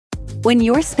When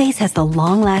your space has the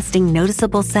long-lasting,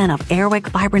 noticeable scent of Airwick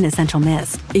Vibrant Essential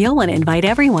Mist, you'll want to invite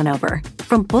everyone over.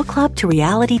 From book club to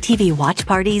reality TV watch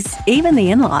parties, even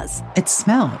the in-laws. It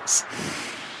smells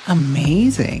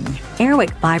amazing.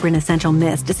 Airwick Vibrant Essential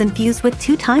Mist is infused with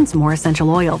 2 times more essential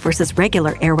oil versus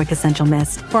regular Airwick Essential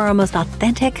Mist for our most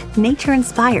authentic,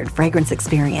 nature-inspired fragrance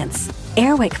experience.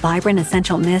 Airwick Vibrant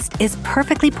Essential Mist is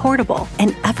perfectly portable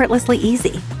and effortlessly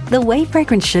easy. The way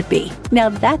fragrance should be. Now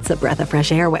that's a breath of fresh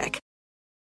Airwick.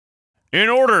 In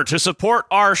order to support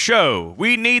our show,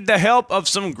 we need the help of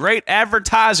some great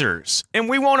advertisers. And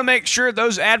we want to make sure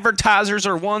those advertisers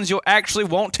are ones you'll actually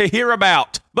want to hear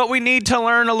about. But we need to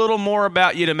learn a little more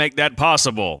about you to make that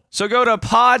possible. So go to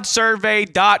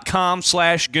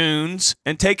podsurvey.com/goons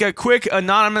and take a quick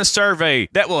anonymous survey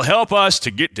that will help us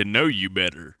to get to know you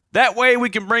better. That way we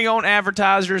can bring on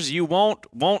advertisers you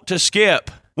won't want to skip.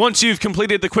 Once you've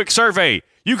completed the quick survey,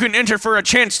 you can enter for a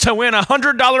chance to win a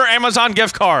 $100 Amazon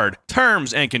gift card.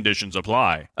 Terms and conditions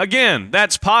apply. Again,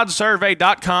 that's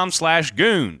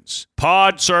podsurvey.com/goons.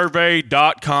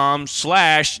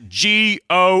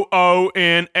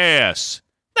 podsurvey.com/GOONS.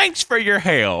 Thanks for your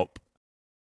help.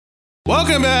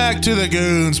 Welcome back to the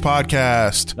Goons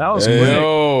Podcast. That was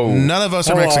None of us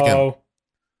are Mexican. In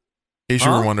case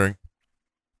you were wondering.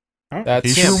 That's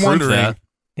In case you were wondering. that.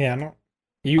 Yeah, no.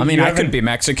 I could be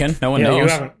Mexican. No one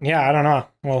knows. Yeah, I don't know.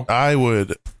 Well,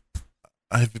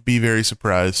 I'd be very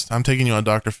surprised. I'm taking you on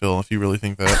Dr. Phil if you really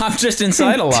think that. I'm just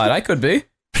inside a lot. I could be.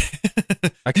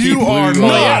 You are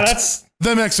well, yeah, not that's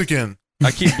the Mexican.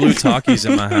 I keep blue Takis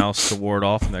in my house to ward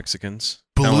off Mexicans.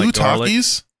 Kinda Blue like garlic.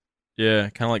 Takis? Yeah,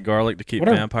 kind of like garlic to keep What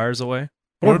are- vampires away.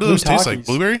 What do blue those taste like? Takis?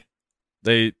 Blueberry?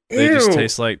 They just Ew.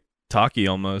 taste like Taki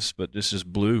almost, but it's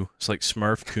just blue. It's like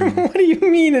Smurf coon. What do you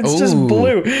mean? It's just Ooh.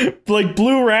 blue, like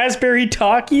blue raspberry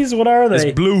Takis. What are they?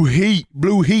 It's blue heat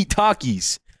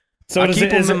Takis. So I does keep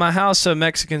it, is them in it, my house so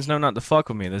Mexicans know not to fuck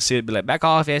with me. They see it, be like, back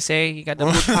off, SA. You got the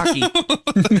blue Taki.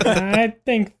 I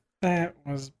think that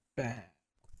was bad.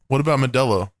 What about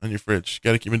Modelo in your fridge? You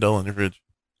gotta keep Modelo in your fridge.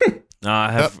 Nah,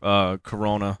 I have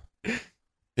Corona.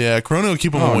 Yeah, Corona will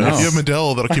keep them Oh, away. no. If you have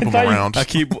Modelo, that'll keep them thought you- around.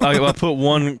 I put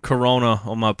one Corona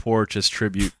on my porch as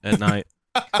tribute at night.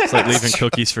 It's like leaving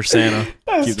cookies for Santa.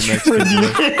 Keep the Mexicans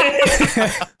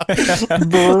away.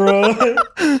 Bro.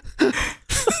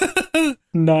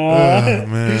 Nah. Oh,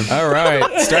 man. All right.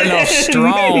 Starting off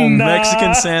strong. Nah.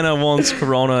 Mexican Santa wants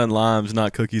Corona and limes,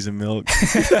 not cookies and milk.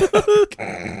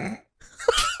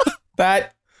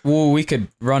 We could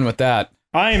run with that.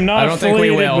 I am not I don't think we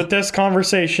affiliated will. with this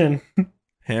conversation.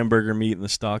 Hamburger meat in the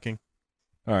stocking.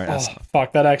 All right, that's Oh,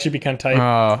 fuck, that'd actually be kind of tight.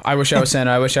 I wish I was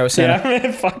Santa. I wish I was Santa. Yeah,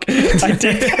 man, fuck. I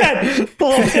did that.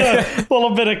 A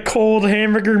little bit of cold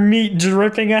hamburger meat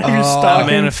dripping out of your I'm stocking.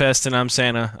 manifesting. I'm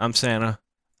Santa. I'm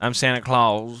Santa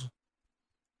Claus.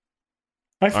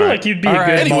 I feel All like you'd be All a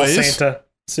right. good mall Anyways. Santa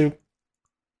soup.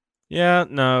 Yeah,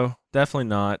 no, definitely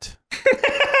not.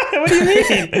 What do you mean?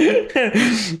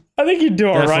 I think you'd do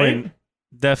all right.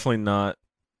 Definitely not.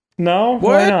 No? What?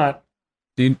 Why not?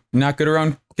 Do you not good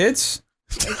around kids?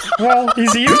 Well,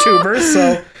 he's a YouTuber,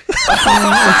 so.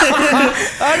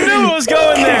 I knew it was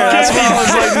going there. That's why I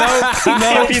was like,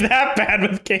 Can't be that bad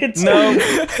with kids.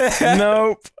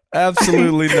 nope,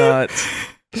 absolutely not.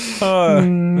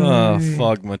 Oh,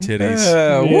 fuck my titties.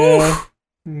 Yeah.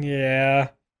 Yeah.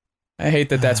 I hate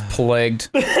that that's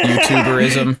plagued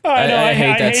YouTuberism. I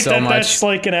hate that so much. That's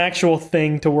like an actual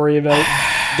thing to worry about.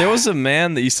 There was a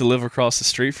man that used to live across the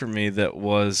street from me that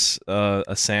was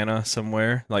a Santa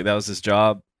somewhere. Like, that was his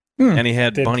job. And he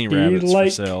had Did bunny he rabbits like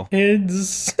for sale.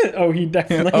 kids? Oh, he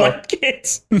definitely liked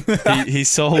kids. He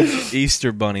sold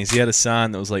Easter bunnies. He had a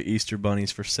sign that was like Easter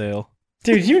bunnies for sale.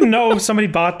 Dude, you know somebody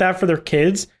bought that for their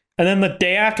kids, and then the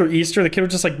day after Easter, the kid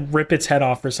would just like rip its head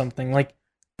off or something. Like,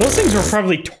 those things were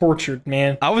probably tortured,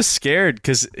 man. I was scared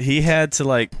because he had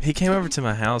to he came over to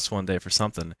my house one day for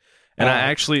something. And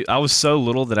I was so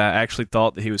little that I actually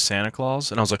thought that he was Santa Claus.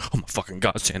 And I was like, oh my fucking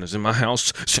God, Santa's in my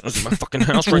house. Santa's in my fucking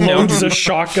house right now. Loads a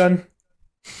shotgun.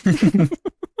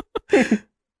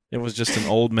 It was just an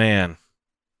old man.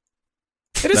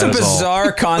 It is That a is all.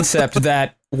 bizarre concept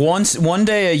that one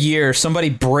day a year somebody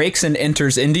breaks and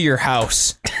enters into your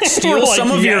house, steals Like,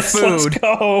 some of yes, your let's food,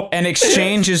 go. and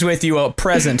exchanges with you a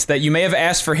present that you may have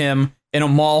asked for him in a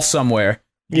mall somewhere.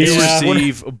 You Yeah.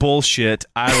 receive bullshit.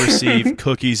 I receive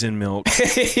cookies and milk.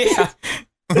 Yeah.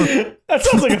 That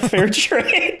sounds like a fair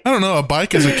trade. I don't know. A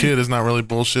bike as a kid is not really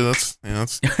bullshit.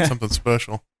 That's something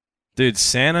special. Dude,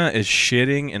 Santa is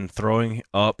shitting and throwing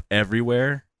up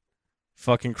everywhere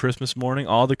fucking Christmas morning,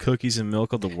 all the cookies and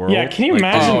milk of the world. Yeah, can you Like,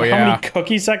 imagine oh, how yeah. many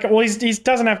cookies that? Well, he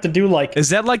doesn't have to do like. Is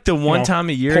that like the one time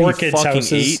a year poor he kids' fucking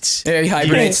houses. eats? Yeah, he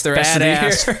hibernates the rest of the year.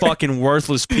 Badass fucking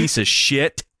worthless piece of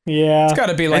shit. Yeah, It's got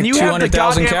to be like and you have the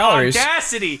 200,000 goddamn calories.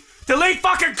 audacity to leave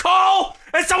fucking coal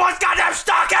in someone's goddamn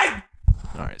stocking.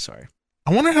 All right, sorry.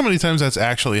 I wonder how many times that's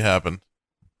actually happened.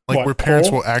 Like What, where parents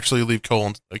coal? will actually leave coal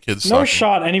in a kid's no stocking.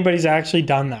 shot anybody's actually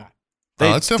done that.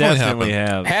 They that's definitely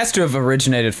have. Has to have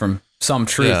originated from some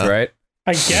truth, Yeah. right?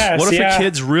 I guess. What if yeah. a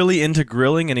kid's really into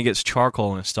grilling and he gets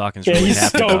charcoal in his stockings? Yeah, really he's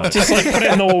happy about stoked. it? Just like put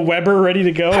it in the Weber, ready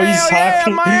to go. Hell He's yeah,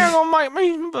 happy. man, gonna make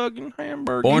me some fucking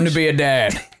hamburgers. Born to be a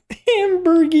dad.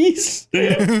 Hamburgies.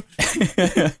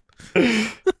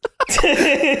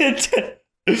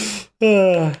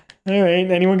 All right.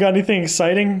 Anyone got anything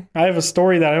exciting? I have a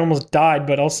story that I almost died,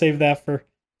 but I'll save that for.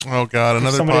 Oh god,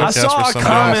 another Somebody- I podcast saw for a somebody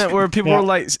comment else. where people Yeah. were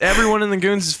like, everyone in the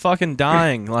goons is fucking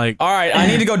dying. Like, All right, I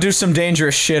need to go do some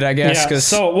dangerous shit, I guess. Yeah. Because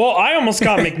So, well, I almost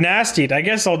got McNastied. I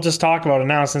guess I'll just talk about it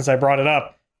now since I brought it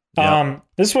up. Yeah.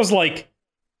 This was like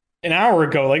an hour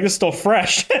ago. Like this is still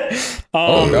fresh.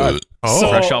 oh god, Oh, So-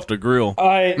 fresh off the grill.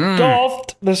 I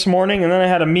golfed this morning and then I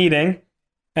had a meeting.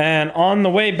 And on the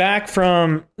way back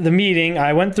from the meeting,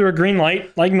 I went through a green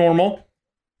light like normal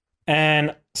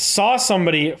and saw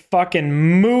somebody fucking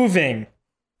moving.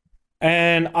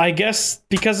 And I guess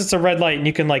because it's a red light and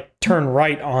you can like turn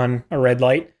right on a red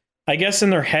light, I guess in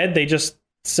their head they just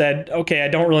said, okay, I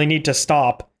don't really need to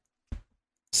stop.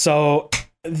 So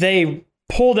they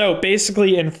pulled out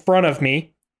basically in front of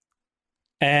me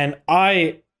and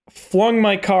I flung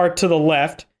my car to the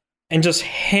left and just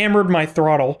hammered my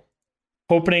throttle,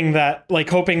 hoping that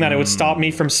it would stop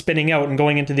me from spinning out and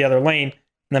going into the other lane and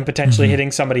then potentially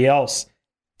hitting somebody else.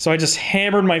 So I just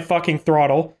hammered my fucking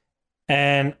throttle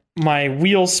and my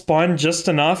wheels spun just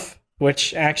enough,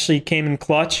 which actually came in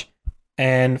clutch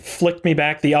and flicked me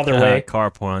back the other way. Car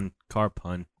pun.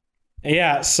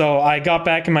 Yeah, so I got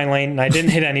back in my lane and I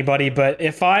didn't hit anybody, but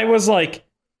if I was like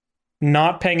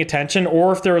not paying attention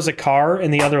or if there was a car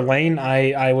in the other lane,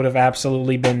 I would have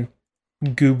absolutely been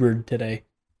goobered today.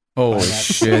 holy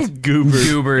shit,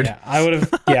 goobered. Yeah,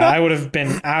 I would have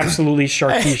been absolutely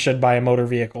sharkisha'd by a motor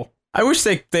vehicle. I wish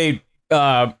they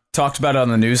talked about it on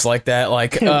the news like that.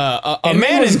 Like a And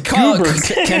man it was in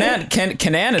goobered.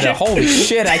 Canada. Holy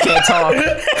shit, I can't talk.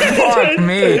 Fuck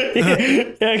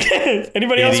me. Yeah,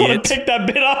 anybody else want Idiot. to pick that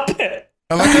bit up?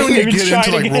 I like how when you Maybe get try into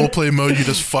it like again. roleplay mode, you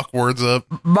just fuck words up.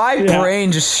 My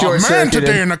brain just short Oh, man, today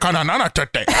circuited. in the Canada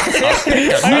today. I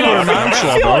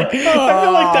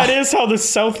feel like that is how the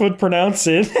South would pronounce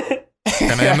it.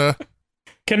 Canada.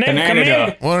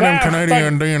 Canada. One of them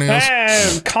Canadian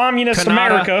Daniels. Communist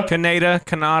America.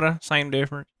 Canada, same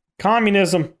difference.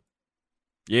 Communism.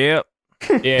 Yep.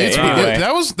 Yeah, It's, anyway.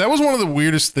 that was one of the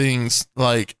weirdest things,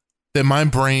 like that my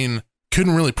brain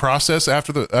couldn't really process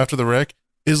after the wreck.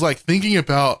 Is like thinking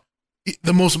about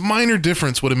the most minor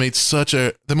difference would have made such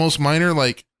a the most minor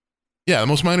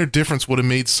difference would have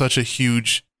made such a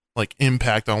huge like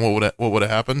impact on what would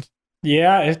have happened.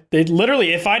 Yeah, it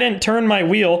literally, if I didn't turn my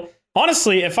wheel,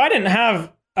 honestly, if I didn't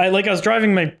have, I was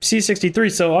driving my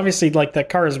C63, so obviously like that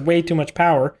car is way too much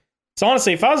power. So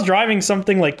honestly, if I was driving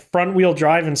something like front wheel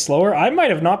drive and slower, I might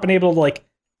have not been able to like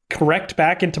correct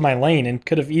back into my lane and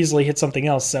could have easily hit something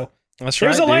else. So That's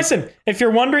there's right, a dude. lesson. If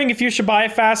you're wondering if you should buy a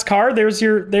fast car, there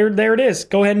it is.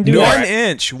 Go ahead and do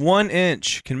that. 1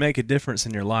 inch can make a difference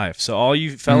in your life. So all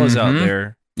you fellas out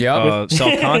there, Yep.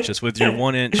 self-conscious with your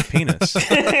 1 inch penis,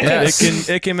 Yes.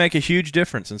 it can make a huge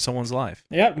difference in someone's life.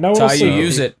 Yep, no, That's we'll how see. you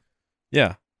use it.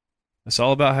 Yeah, it's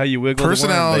all about how you wiggle.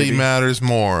 Personality the worm, baby. matters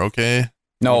more, okay?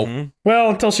 No. Mhm. Well,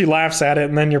 until she laughs at it,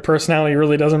 and then your personality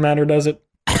really doesn't matter, does it?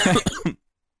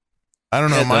 I don't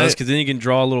know. Yeah, because then you can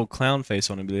draw a little clown face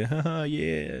on it and be like, haha,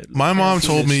 yeah. My mom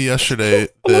told me yesterday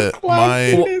that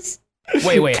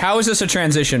Wait. How is this a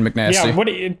transition, McNasty? Yeah, what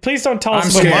do you, please don't tell I'm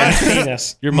us about my scared.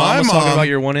 penis. Your My mom was talking mom- about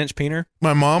your 1 inch peener?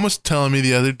 my mom was telling me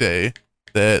the other day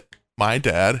that my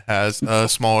dad has a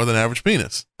smaller than average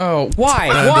penis. Oh, why?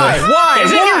 And, Why?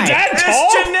 Is it your dad tall?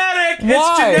 genetic.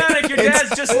 Why? It's genetic. Your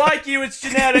dad's just like you. It's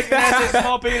genetic. That's a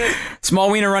small penis.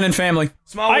 Small wiener running family.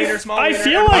 Small I- wiener. Small I wiener.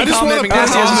 feel like- I just Comment wanna McNasty put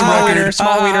has a on small the wiener. record-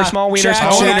 Small wiener. Small wiener. Chat,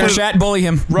 Small wanna wiener. put- chat, bully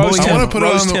him. Roast Bully I him. wanna put it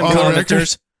Roast on the- him, on the record.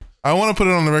 commenters. I want to put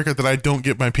it on the record that I don't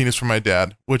get my penis from my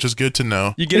dad, which is good to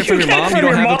know. You get it from your You get it mom? from You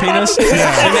don't your have a mom? penis? McNasty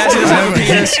doesn't have a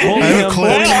penis. Bully I have a him.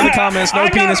 clip. Bully him in the Well, comments. No I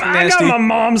penis, got, I got my McNasty.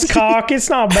 mom's cock. It's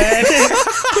not bad.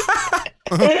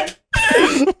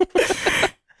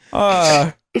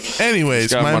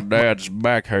 Anyways, my dad's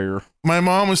back hair. my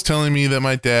mom was telling me that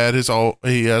my dad has a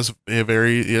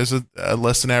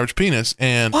less than average penis,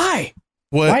 and Why?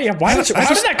 what? Why- how did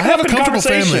that come I have up a in comfortable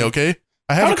conversation? family, okay?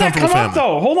 I have How a did that comfortable come up, family.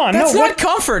 though? Hold on. That's no, not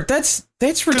comfort. That's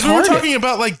Because we were retarded. talking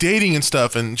about like dating and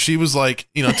stuff, and she was like,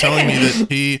 telling me that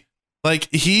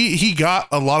he got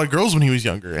a lot of girls when he was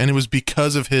younger, and it was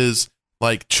because of his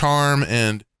like charm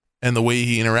and the way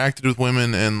he interacted with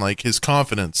women and like his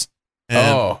confidence.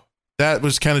 And that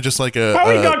was kind of just like How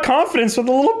he got confidence with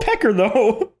a little pecker,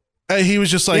 though? he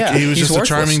was just like Yeah, he was he's just worthless.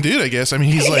 a charming dude, I guess. I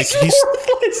mean, he's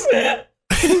worthless.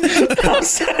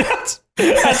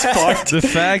 That's fucked. The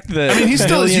fact that I mean, he's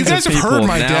still. You millions guys of have heard people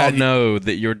my now dad. know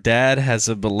that your dad has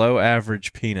a below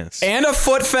average penis. And a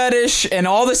foot fetish and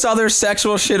all this other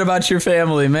sexual shit about your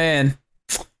family, man.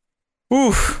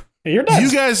 Oof. Your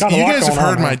dad's You guys got a lot have going on,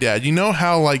 heard my man. dad. You know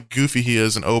how like goofy he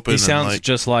is and open. He and, sounds like,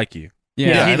 just like you.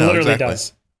 Yeah, I he know, literally exactly.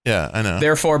 does. Yeah, I know.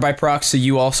 Therefore, by proxy,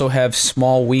 you also have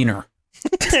small wiener.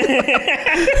 On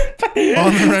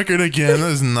the record again, that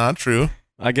is not true.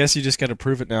 I guess you just got to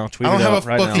prove it now. Tweet I don't it have out a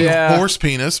right fucking now. Yeah. horse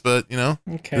penis, but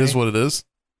Okay. it is what it is.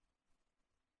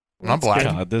 I'm not black.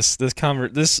 God, this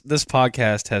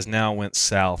podcast has now went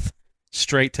south,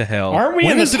 straight to hell. Aren't we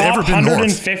When in the has it top ever been north?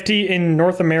 150 in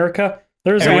North America?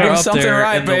 There's Hey, we're We're doing up something there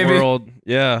right, in baby. the world.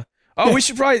 Yeah. Oh, we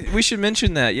should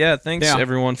mention that. Yeah. Thanks Yeah.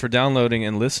 everyone for downloading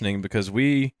and listening because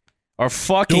we are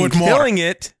fucking Do it more. killing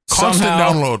it. Constant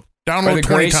Somehow, download. By Download the 20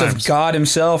 grace times. of God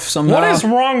himself, somehow. What is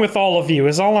wrong with all of you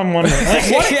is all I'm wondering.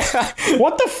 Like, what, Yeah.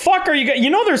 what the fuck are you guys? You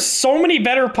know, there's so many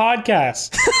better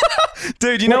podcasts.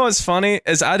 Dude, you know what's funny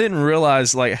is I didn't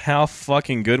realize like how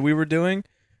fucking good we were doing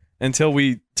until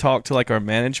we talked to like our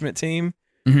management team.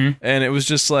 Mhm. And it was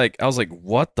just like I was like,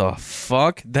 "What the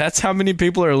fuck? That's how many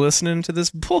people are listening to this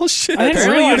bullshit." I didn't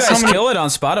Apparently, you realize how guys many- kill it on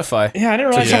Spotify. Yeah, I didn't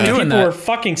realize Yeah. how many Doing people that. were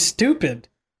fucking stupid.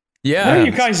 Yeah. What are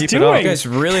you guys Keep it up. doing? You guys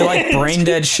really like brain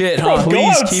dead shit, Bro, huh? go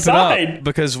Please keep it outside. up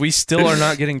because we still are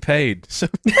not getting paid. So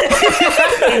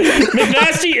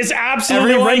McNasty is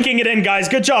absolutely Everyone- ranking it in, guys.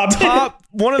 Good job.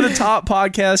 one of the top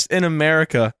podcasts in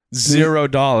America, $0.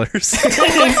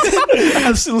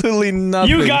 Absolutely nothing.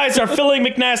 You guys are filling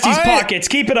McNasty's pockets.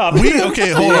 Keep it up. Hold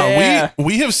Yeah. on.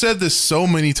 We have said this so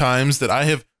many times that I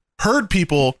have heard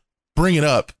people bring it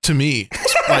up to me.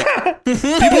 Like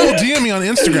people will DM me on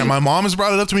Instagram. My mom has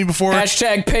brought it up to me before.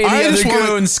 Hashtag pay the I other just wanna-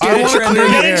 goons. I Get it wanna trending. clear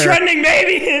Get the it air. trending,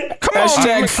 baby.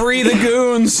 Hashtag free the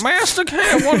goons. Master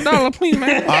can $1, please,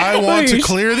 man. I want to Please.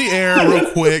 clear the air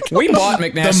real quick. We bought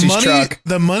McNasty's truck.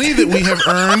 The money that we have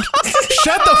earned.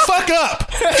 Shut the fuck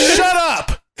up! Shut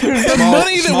up! The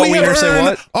money that small we have wiener say earned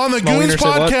what? on the Small Goons wiener say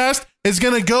what? podcast is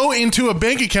going to go into a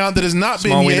bank account that has not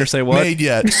Small been wiener yet say what? made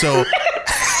yet. So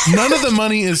none of the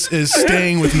money is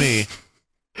staying with me.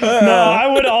 No, I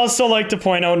would also like to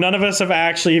point out none of us have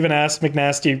actually even asked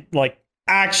McNasty, like,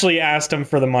 actually asked him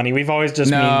for the money. We've always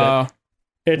just memed No. it.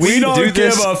 It's, We don't do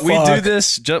this. give a We do fuck.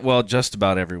 this. Just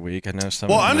about every week. I know some.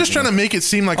 Well, of I'm them just trying to make it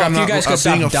seem like Oh, I'm if you not guys could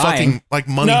being a stop dying. fucking like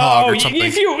money No, hog or something.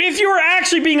 if you were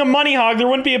actually being a money hog, there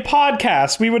wouldn't be a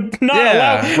podcast. We would not Yeah,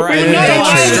 allow. right. We would not Yeah,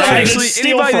 allow true. anybody to Actually, steal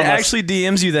anybody from that us. actually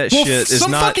DMs you that well, shit is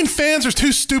some not. fucking fans are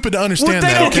too stupid to Well, understand they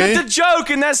that. don't Okay. get the joke,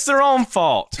 and that's their own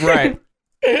fault. Right.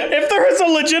 If there was a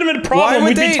legitimate problem, would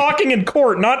we'd they- be talking in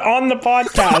court, not on the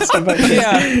podcast. About this.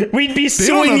 Yeah. We'd be They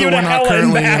don't know suing you that to we're hell not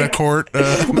and currently in a back. court.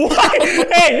 Why?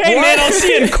 Hey, man, I'll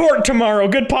see you in court tomorrow.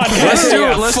 Good podcast. Let's do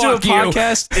Yeah, it. Let's do a fuck you.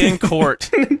 podcast in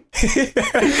court.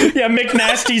 Yeah,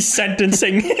 McNasty's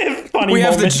sentencing. Funny We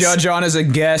have the moments. judge on as a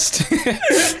guest.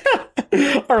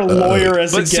 Our lawyer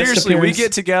as a But guest seriously, we appearance.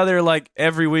 get together like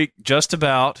every week, just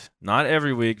about. Not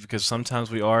every week because sometimes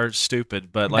we are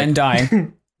stupid, but like and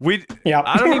dying. we. Yeah,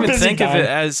 I don't we're even busy think of it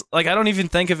dying. as like I don't even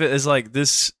think of it as like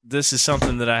this. This is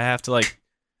something that I have to like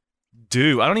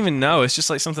do. I don't even know. It's just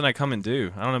like something I come and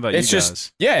do. I don't know about It's you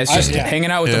just guys. it's just yeah.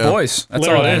 hanging out with Yeah. the boys. That's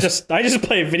Literally, all it is. I just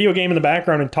play a video game in the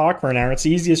background and talk for an hour. It's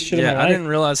the easiest shit in Yeah, my I life. didn't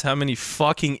realize how many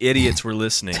fucking idiots were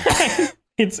listening.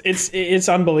 It's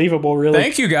unbelievable, really.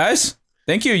 Thank you guys.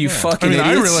 Thank you, you I fucking mean,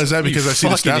 I idiots. realize that because I see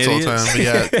the fucking stats all the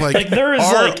idiots. time. But yeah, Like there is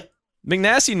our- like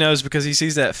McNasty knows because he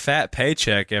sees that fat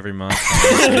paycheck every month.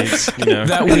 He's, you know,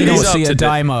 that we don't he's up see to a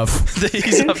dime of.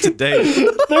 He's up to date.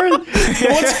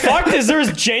 what's fucked is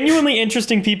there's genuinely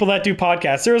interesting people that do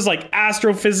podcasts. There's like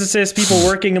astrophysicists, people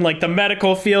working in like the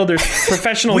medical field. There's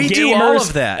professional We gamers, do all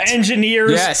of that.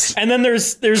 engineers, Yes. and then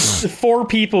there's 4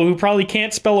 people who probably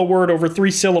can't spell a word over 3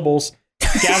 syllables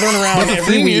gathering around the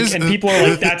every thing week, is, and people are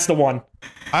like, "That's the one."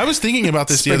 I was thinking about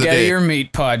this the other Spaghetti day. or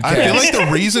meat podcast. I feel like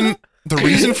the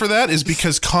reason for that is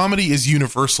because comedy is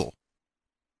universal.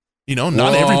 You know,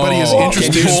 not everybody is Whoa.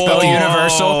 interested. Can you in spell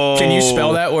universal? Can you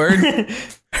spell that word?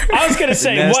 I was gonna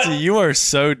say Nasty, you are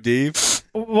so deep.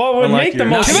 what would Unlike make the your-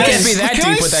 most You Can I can't sense. be that Can deep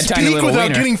I with that speak tiny little without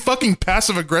wiener. getting fucking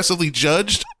passive aggressively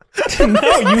judged?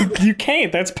 No, you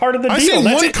can't. That's part of the deal. I see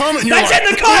That's one comment. And That's in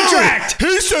the contract. "Oh,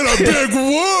 he said a big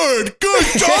word. Good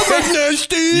job,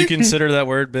 McNasty." You consider that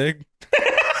word big? I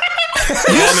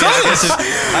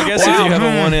guess if you have a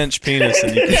 1-inch penis,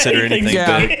 then you consider anything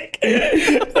Yeah. big.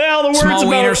 Well, the words Small about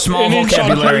wiener, small an inch on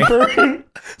vocabulary. paper.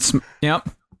 Yep.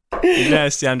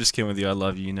 Nasty, I'm just kidding with you. I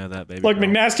love you. You know that, baby. Look, girl.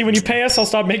 McNasty, when you pay us, I'll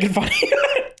stop making fun of you.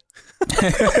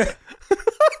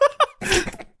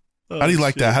 How do you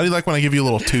like that? How do you like when I give you a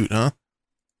little toot, huh?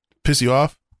 Piss you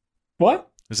off? What?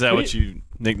 Is that what you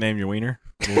nicknamed your wiener?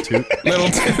 Little toot? Little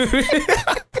toot.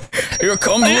 Here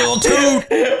comes little toot.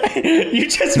 You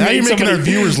just Now made you're making somebody, our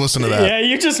viewers listen to that. Yeah,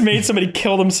 you just made somebody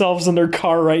kill themselves in their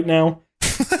car right now.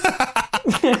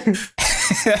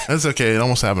 That's okay. It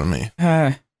almost happened to me.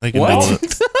 I can What? deal with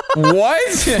it.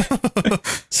 What?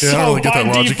 So I don't really get by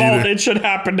that logic default, either. it should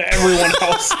happen to everyone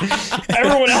else.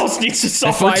 Everyone else needs to If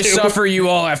suffer I too. suffer, you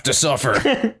all have to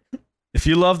suffer. If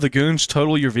you love the goons,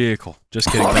 total your vehicle. Just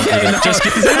kidding. Don't do Okay, that. no. Just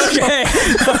kidding.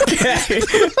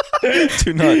 Okay.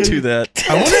 Do not do that.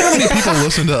 I wonder how many people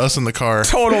listen to us in the car.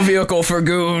 Total vehicle for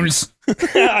goons.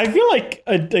 I feel like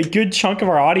a good chunk of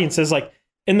our audience is like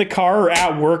in the car or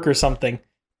at work or something.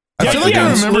 I feel like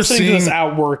I remember listening to seeing. this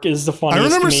at work is the funniest. I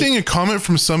remember to me. seeing a comment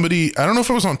from somebody. I don't know if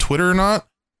it was on Twitter or not,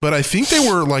 but I think they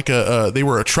were like they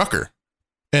were a trucker,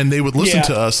 and they would listen Yeah.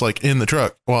 to us like in the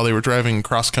truck while they were driving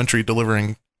cross country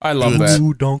delivering. I love Goods. that.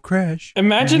 Ooh, don't crash.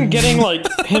 Imagine getting like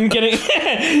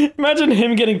imagine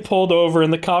him getting pulled over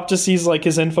and the cop just sees like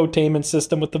his infotainment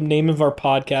system with the name of our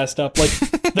podcast up, like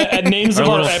the names Our of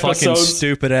our little fucking episodes,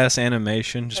 stupid ass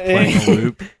animation just playing a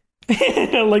loop.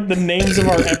 like the names of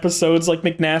our episodes, like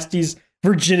McNasty's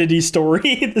virginity story.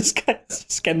 This guy's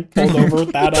just getting pulled over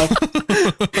with that up.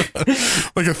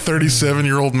 Like a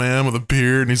 37-year-old man with a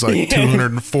beard, and he's like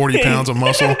 240 pounds of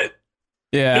muscle.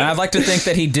 Yeah, and I'd like to think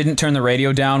that he didn't turn the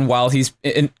radio down while he's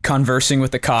conversing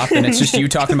with the cop, and it's just you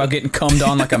talking about getting cummed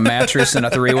on like a mattress in a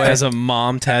three-way. Has a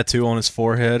mom tattoo on his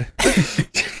forehead.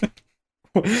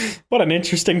 What an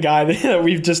interesting guy that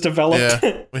we've just developed.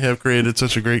 Yeah, we have created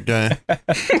such a great guy.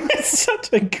 Such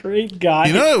a great guy.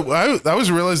 You know, I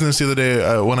was realizing this the other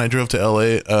day when I drove to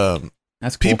LA.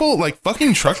 That's cool. People like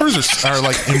fucking truckers are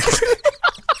like.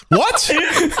 What?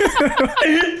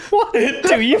 What?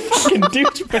 Dude, you fucking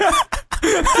douchebag.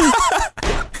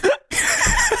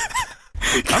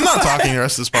 I'm not talking the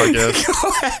rest of this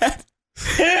podcast.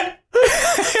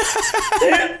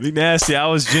 Be nasty. I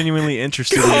was genuinely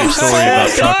interested in your story about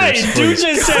truckers. Dude Please.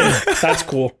 just said that's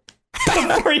cool.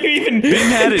 Before you even Beam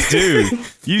had it, dude.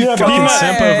 You Yeah, fucking Beam-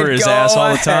 simp over his Go ass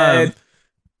all the time. ahead.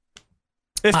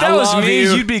 If I that was love me,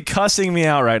 you. you'd be cussing me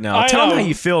out right now. I Tell know. me how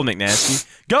you feel, McNasty.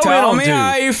 Go in Tell on me dude.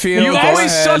 how you feel. You Go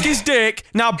always ahead. suck his dick.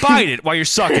 Now bite it while you're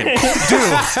sucking. Dude,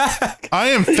 I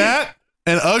am fat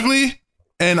and ugly,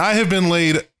 and I have been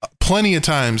laid plenty of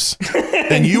times.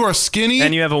 And you are skinny,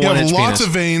 And you have a you 1-inch lots penis. of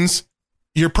veins.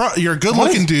 You're a good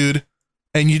looking dude,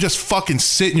 and you just fucking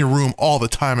sit in your room all the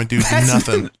time and do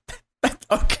nothing.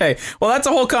 Okay, well, that's a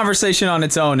whole conversation on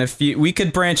its own. We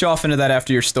could branch off into that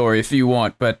after your story if you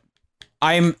want, but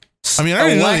I mean, I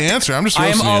already know the answer. I'm just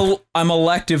roasting you. I'm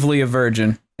electively a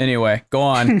virgin. Anyway, go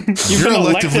on. You've You're been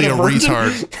elected electively a virgin?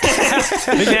 retard.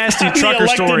 McNasty trucker elected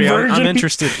story. I'm virgin.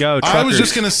 interested. Go. I was truckers.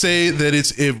 just gonna say that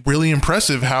it's really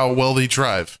impressive how well they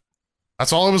drive.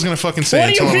 That's all I was gonna fucking say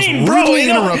What do until you I was mean, bro? rudely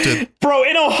interrupted. Bro,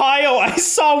 in Ohio, I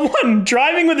saw one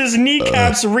driving with his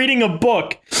kneecaps reading a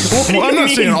book. What do Well, I'm you not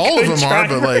mean, saying all of good them are, but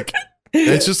driver? like,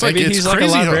 it's just like Maybe it's he's like a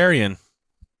crazy. How, librarian.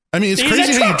 I mean, it's He's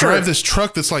crazy a how you trucker. drive this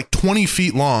truck that's like 20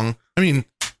 feet long. I mean,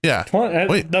 yeah.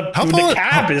 Wait, the how the tall-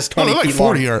 cab is 20 they're like feet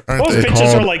 40, long. aren't Those they?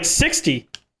 bitches are like 60.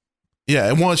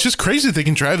 Yeah, well, it's just crazy that they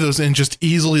can drive those and just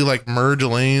easily like merge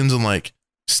lanes and like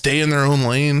stay in their own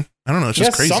lane. I don't know. It's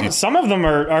just Yes, crazy. some of them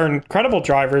are incredible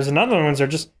drivers, and other ones are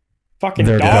just fucking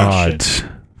They're dog gods.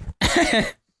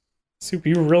 shit. Super,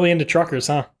 you were really into truckers,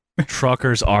 huh?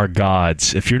 Truckers are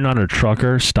gods. If you're not a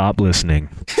trucker, stop listening.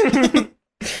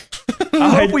 I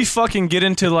hope we fucking get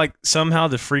into like somehow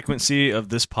the frequency of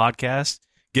this podcast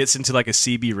gets into like a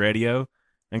CB radio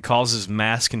and causes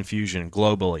mass confusion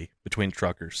globally between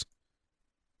truckers.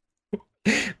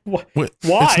 Wait, Why?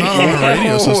 It's not on the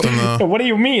radio system though. What do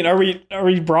you mean? Are we I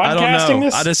don't broadcasting know.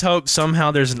 this? I just hope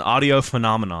somehow there's an audio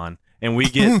phenomenon and we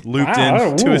get looped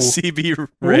Wow, into ooh. a CB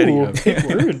radio. Ooh, big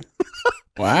word.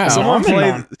 Wow. Someone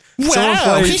play.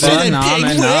 Phenomenon.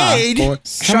 Someone play. Shut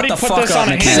Somebody the put fuck this up,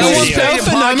 on a McNasty. hand Someone radio. spell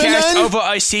phenomenon? over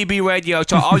a CB radio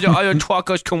so all the other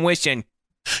truckers can listen.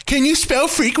 Can you spell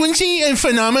frequency and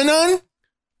phenomenon?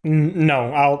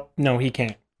 No, he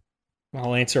can't.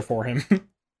 I'll answer for him.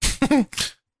 All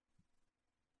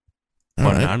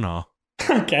right. I know.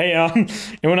 Okay.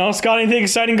 Anyone else got anything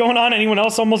exciting going on? Anyone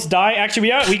else almost die?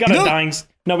 Actually, we got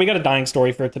a dying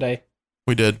story for today.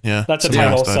 We did, yeah. That's a Somebody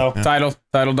title. else died, So yeah.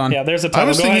 Title done. yeah, there's a title. I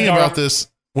was Go thinking ahead, Dara. about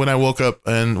this when I woke up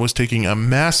and was taking a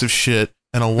massive shit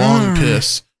and a long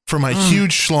piss from my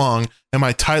huge schlong and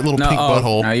my tight little pink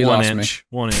butthole. Now you One lost inch.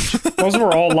 me. 1 inch. Those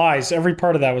were all lies. Every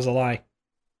part of that was a lie.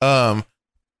 I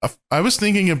was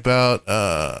thinking about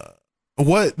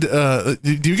what do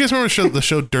you guys remember the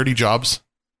show Dirty Jobs?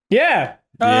 Yeah.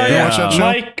 Yeah. You watch that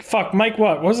show? Mike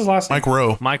what? What was his last name? Mike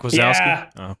Rowe. Mike Wazowski. Yeah.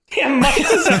 Oh. Yeah, Mike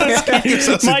Wazowski.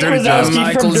 That's a Mike Dirty Jobs. Wazowski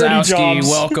Mike from Dirty Wazowski, Jobs.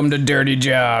 welcome to Dirty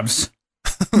Jobs.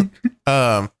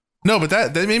 No, but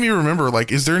that made me remember,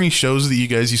 like, is there any shows that you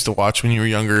guys used to watch when you were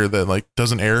younger that like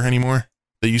doesn't air anymore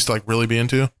that you used to like really be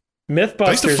into? Mythbusters,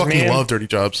 I used to fucking man. love Dirty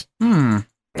Jobs. I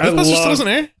Mythbusters still doesn't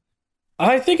air?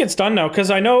 I think it's done now because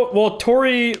I know. Well,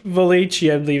 Tori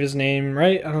Valici, I believe his name,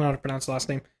 right? I don't know how to pronounce the last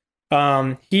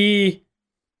name. He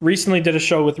recently did a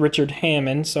show with Richard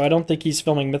Hammond, so I don't think he's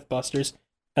filming Mythbusters.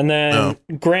 And then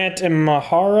Grant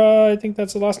Imahara, I think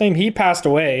that's the last name. He passed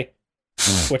away,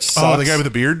 which sucks. Oh, the guy with the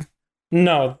beard?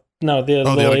 No, the little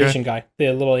other guy? Asian guy.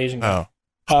 The little Asian guy.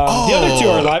 Oh. The other two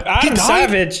are alive. He Adam died?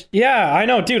 Savage. Yeah, I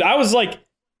know, dude. I was What,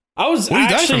 he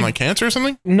died actually from like cancer or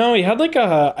something? no. He had like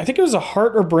I think it was a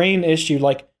heart or brain issue,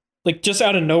 like just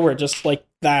out of nowhere, just like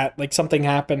that, like something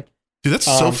happened. Dude, that's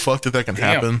so fucked that can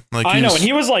happen. Like, I know, and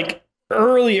he was like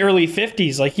early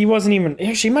 50s. Like he wasn't even.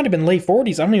 Actually, he might have been late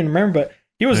 40s. I don't even remember, but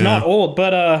he was not old.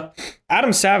 But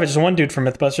Adam Savage is one dude from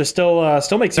Mythbusters.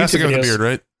 Still makes that's the YouTube guy with videos. the beard,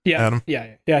 right? Yeah, Adam.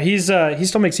 yeah. He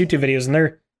still makes YouTube videos, and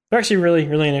they're actually really,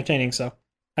 really entertaining. So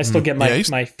I still get my I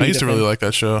used feed to of really him. like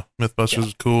that show. Mythbusters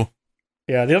was cool.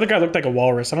 Yeah, the other guy looked like a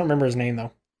walrus. I don't remember his name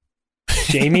though.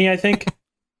 Jamie, I think.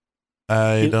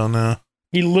 I don't know.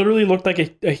 He literally looked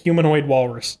like a humanoid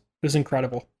walrus. It was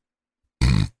incredible.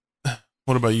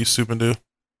 What about you, Soup and Do?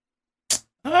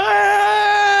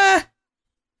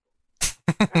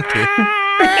 Okay.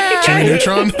 Jimmy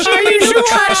Neutron?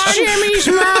 Jimmy's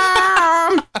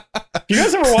mom? You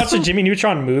guys ever watch the Jimmy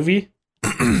Neutron movie?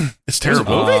 It's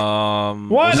terrible. What?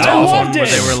 Was that I the loved one where it.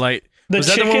 they were like, The was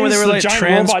that chickens, the one where they were the like giant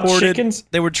robot transported? chickens.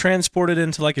 They were transported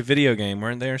into like a video game,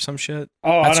 weren't they, or some shit?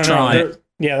 Oh, That's I don't know. Tron. There-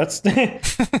 Yeah, that's.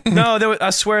 No,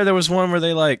 I swear there was one where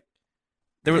they like,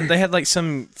 they had like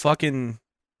some fucking,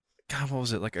 God, what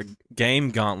was it? Like a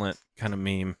game gauntlet kind of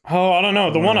meme. Oh, I don't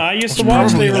know. The one I used to It's watch,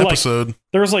 probably they an were like episode.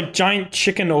 there was like giant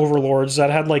chicken overlords that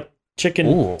had like chicken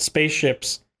Ooh.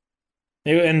 spaceships,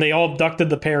 and they all abducted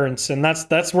the parents, and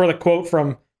that's where the quote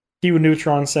from Hugh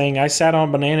Neutron saying, "I sat on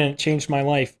a banana and it changed my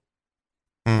life."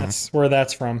 Hmm. That's where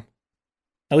that's from.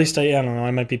 At least I don't know. I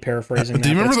might be paraphrasing. Do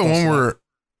you that, but remember the it's one close enough.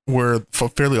 where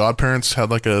Fairly Odd Parents had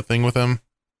like a thing with them,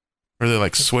 where they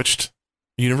like switched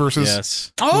universes?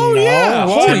 Yes. Oh, No, yeah.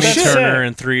 what? Holy Timmy That's shit. it. Turner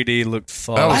in 3D looked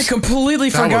fun. That was- I completely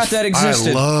forgot that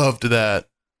existed. I loved that.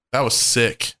 That was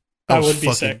sick. That was would be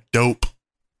fucking sick. dope.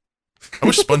 I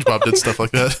wish SpongeBob did stuff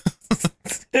like that.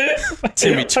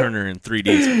 Timmy Turner in 3D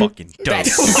is fucking dope.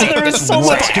 There was so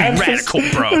much fucking emphasis.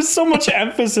 radical, bro. There's so much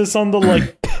emphasis on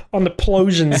the on the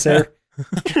plosions there.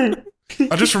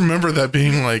 I just remember that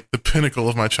being like the pinnacle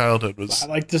of my childhood was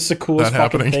Like this is the coolest That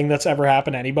fucking happening. thing that's ever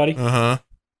happened to anybody. because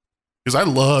I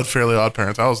loved Fairly Odd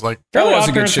Parents. I was like That Fairly was a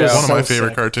Odd good Parents show. was one of my so favorite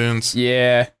sick. cartoons.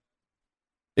 Yeah.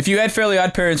 If you had Fairly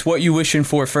Odd Parents, what you wishing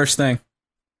for first thing?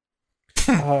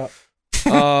 Uh,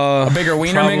 A bigger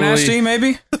wiener Probably- McNasty,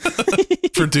 maybe?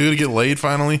 For dude to get laid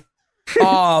finally.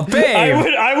 Oh, babe.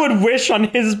 I would wish on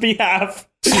his behalf.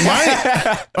 See,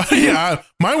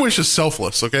 my wish is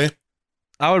selfless. Okay,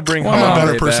 I would bring I'm a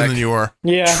better Harambe person back. than you are.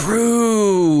 Yeah.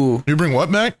 True. You bring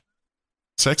what back?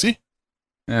 Sexy?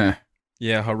 Yeah.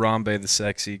 Yeah, Harambe the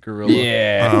sexy gorilla.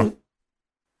 Yeah.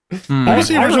 Hmm. What was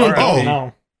the I original? really don't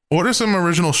know. What are some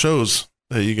original shows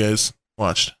that you guys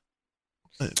watched?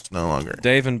 It's no longer.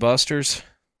 Dave and Buster's.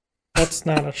 That's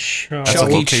not a show. That's a Chuck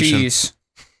E. location. Cheese.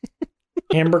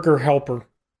 Hamburger Helper.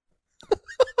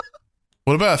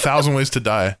 What about 1,000 Ways to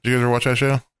Die? Did you guys ever watch that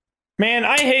show? Man,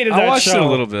 I hated I that watched show. it a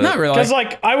little bit. Not really. Because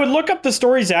like I would look up the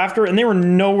stories after, and they were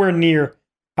nowhere near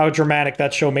how dramatic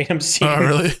that show made him seem. Oh,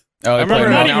 really? Oh, I they remember played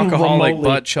not an even alcoholic remotely.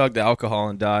 butt chugged alcohol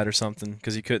and died or something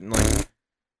because he couldn't like.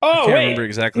 Oh I can't wait, remember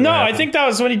exactly no, what I happened. think that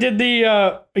was when he did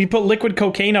the he put liquid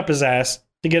cocaine up his ass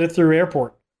to get it through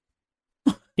airport.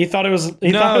 He thought it was.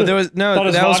 He thought No, it there was thought it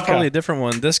was that was vodka. probably a different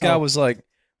one. This guy Oh. was like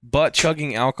butt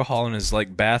chugging alcohol in his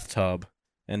like bathtub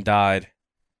and died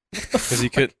because he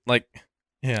could like.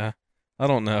 Yeah, I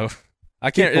don't know.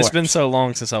 I can't. It's been so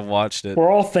long since I've watched it. We're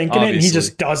all thinking it, and he Obviously.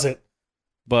 just does it.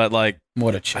 But like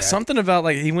What a chat. something about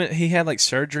like he had like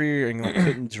surgery and like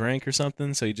couldn't drink or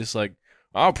something, so he just like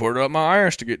I'll put up my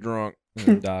ass to get drunk and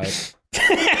then died.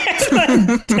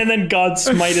 and then God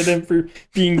smited him for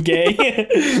being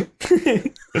gay.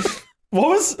 What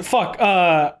was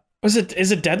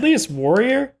is it Deadliest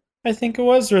Warrior? I think it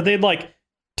was, or they'd like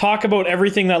talk about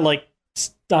everything that like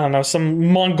I don't know, some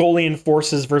Mongolian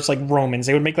forces versus like Romans.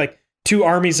 They would make like two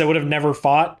armies that would have never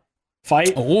fight.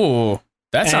 Oh,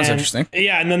 that sounds interesting.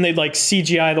 Yeah, and then they'd like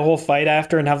CGI the whole fight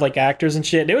after and have like actors and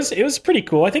shit. It was pretty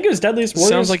cool. I think it was Deadliest Warriors.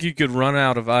 Sounds like you could run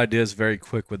out of ideas very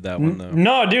quick with that one, though.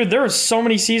 No, dude, there were so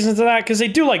many seasons of that because they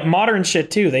do like modern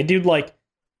shit too. They do like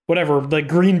whatever, like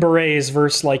Green Berets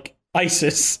versus like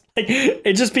ISIS. Like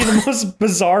it'd just be the most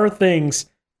bizarre things.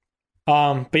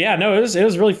 But yeah, no, it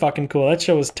was really fucking cool. That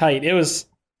show was tight. It was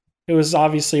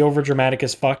obviously over dramatic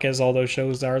as fuck, as all those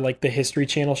shows are, like the History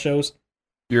Channel shows.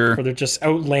 Where they're just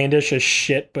outlandish as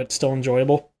shit, but still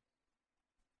enjoyable.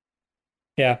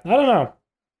 Yeah, I don't know.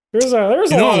 There's a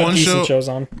lot of decent shows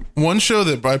on. One show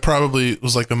that I probably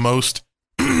was like the most,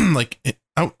 like,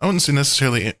 I wouldn't say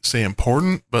necessarily say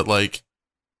important, but like,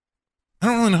 I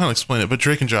don't really know how to explain it, but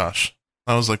Drake and Josh.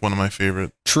 That was like one of my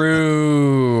favorite.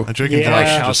 True. Drake and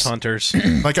Josh. House Hunters.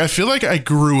 Like, I feel like I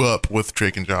grew up with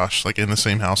Drake and Josh, like in the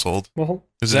same household. Well,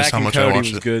 Zach and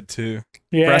Cody was good too.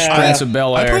 Yeah. Fresh Prince of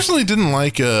Bel-Air. I personally didn't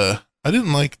like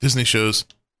Disney shows.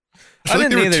 I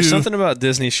didn't either. Something about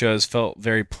Disney shows felt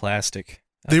very plastic.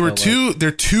 They're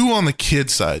too on the kid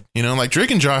side, you know. Like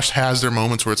Drake and Josh has their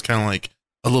moments where it's kind of like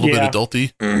a little bit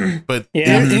adulty, but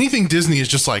anything Disney is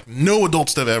just like no adult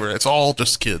stuff ever. It's all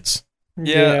just kids.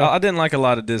 Yeah, I didn't like a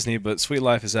lot of Disney, but Sweet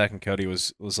Life of Zack and Cody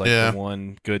was like the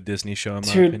one good Disney show in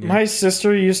my opinion. My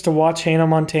sister used to watch Hannah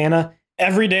Montana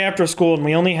every day after school, and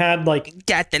we only had like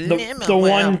the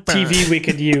one TV we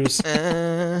could use.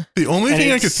 The only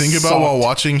thing I could think about while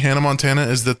watching Hannah Montana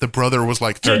is that the brother was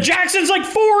like 30. Jackson's like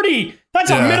 40.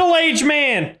 That's a middle-aged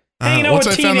man hanging out with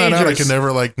once I found that out, I could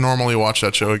never like normally watch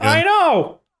that show again. I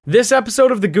know. This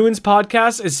episode of the Goons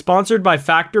Podcast is sponsored by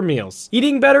Factor Meals.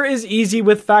 Eating better is easy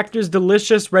with Factor's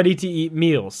delicious, ready-to-eat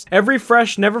meals. Every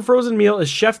fresh, never-frozen meal is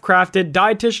chef-crafted,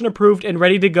 dietitian-approved, and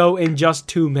ready to go in just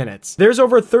 2 minutes. There's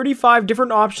over 35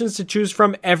 different options to choose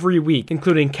from every week,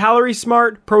 including Calorie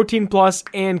Smart, Protein Plus,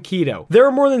 and Keto. There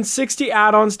are more than 60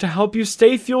 add-ons to help you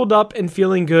stay fueled up and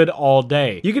feeling good all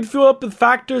day. You can fuel up with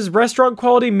Factor's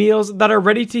restaurant-quality meals that are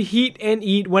ready to heat and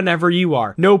eat whenever you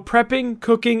are. No prepping,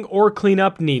 cooking, or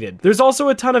cleanup needed. There's also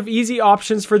a ton of easy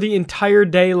options for the entire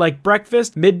day like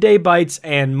breakfast, midday bites,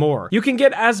 and more. You can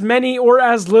get as many or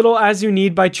as little as you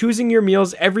need by choosing your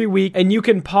meals every week, and you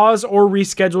can pause or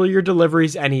reschedule your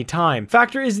deliveries anytime.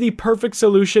 Factor is the perfect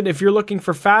solution if you're looking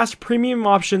for fast, premium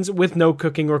options with no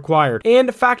cooking required.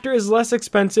 And Factor is less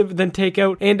expensive than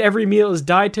takeout, and every meal is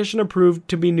dietitian approved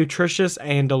to be nutritious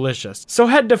and delicious. So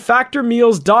head to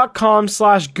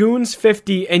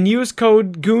factormeals.com/goons50 and use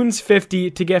code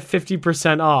goons50 to get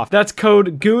 50% off. That's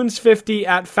code goons50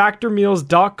 at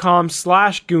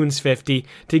factormeals.com/goons50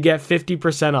 to get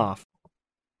 50% off.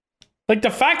 Like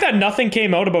the fact that nothing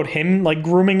came out about him like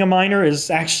grooming a minor is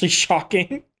actually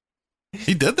shocking.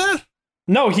 He did that?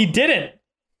 No, he didn't.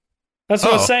 That's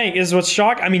what I was saying. Is what's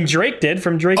shocking. I mean, Drake did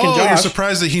from Drake and Josh. Oh, you're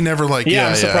surprised that he never like. Yeah,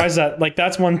 I'm surprised that like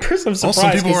that's one person. I'm surprised. Well,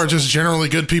 some people are just generally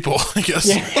good people, I guess.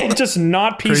 Yeah, just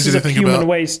not pieces of human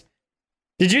waste.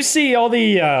 Did you see all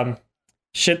the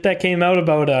shit that came out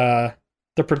about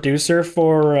the producer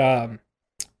for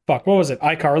what was it?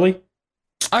 iCarly?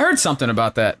 I heard something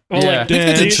about that. Well, yeah, like,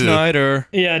 Dan Schneider.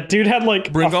 Yeah, dude had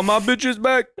like bring all my bitches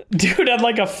back. Dude had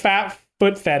like a fat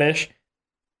foot fetish.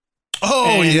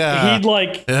 Oh yeah.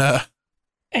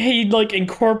 He'd like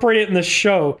incorporate it in the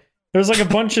show. There's like a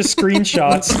bunch of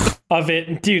screenshots of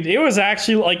it. Dude, it was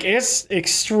actually like it's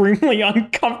extremely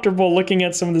uncomfortable looking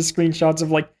at some of the screenshots of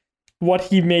like what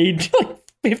he made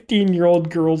like 15-year-old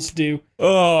girls do.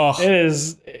 Oh,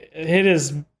 it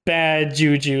is bad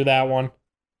juju, that one.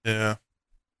 Yeah.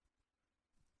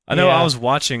 I know. I was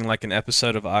watching like an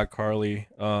episode of iCarly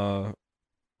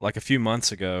like a few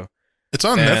months ago. It's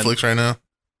on Netflix right now.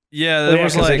 Yeah, there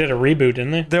was like they did a reboot,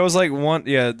 didn't they? There was like one.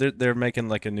 Yeah, they're making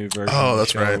like a new version. Oh, of the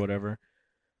that's show right. Or whatever.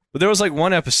 But there was like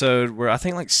one episode where I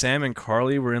think like Sam and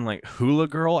Carly were in like hula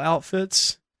girl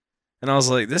outfits, and I was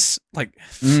like, this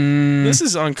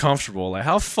is uncomfortable. Like,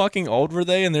 how fucking old were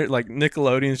they? And they're like,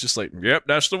 Nickelodeon's just like, yep,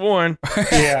 that's the one.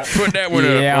 Yeah, put that one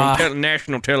up on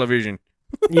national television.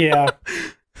 Yeah.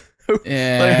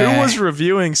 Like, who was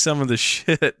reviewing some of the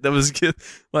shit that was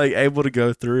like able to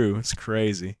go through? It's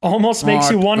crazy. Almost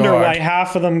makes you wonder why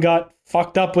half of them got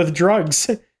fucked up with drugs,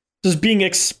 just being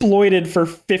exploited for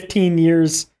 15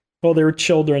 years while they were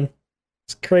children.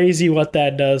 It's crazy what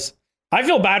that does. I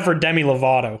feel bad for Demi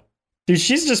Lovato. Dude,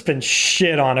 she's just been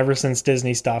shit on ever since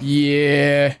Disney stuff.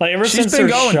 Yeah. Like ever she's since been her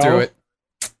going show. through it.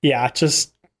 Yeah,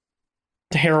 just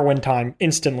heroin time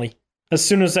instantly. As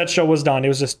soon as that show was done, it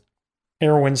was just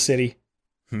heroin city.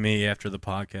 Me after the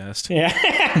podcast. Yeah.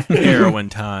 Heroin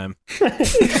time.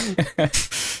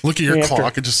 Look at your Yeah,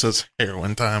 clock. It just says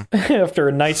heroin time. After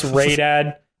a nice raid ad,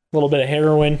 a little bit of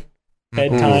heroin,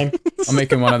 bedtime. I'm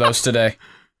making one of those today.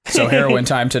 So heroin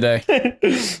time today.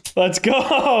 Let's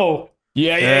go.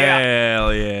 Yeah.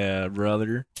 Hell yeah,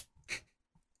 brother.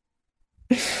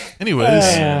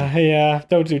 Anyways, Yeah,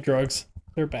 don't do drugs.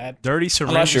 They're bad. Dirty Unless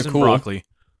syringes you're and cool. broccoli.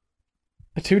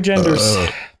 The two genders.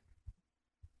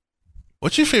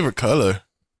 what's your favorite color?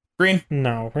 Green.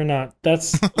 No, we're not.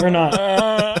 We're not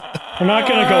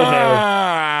gonna go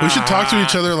there. We should talk to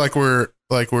each other like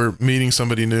we're meeting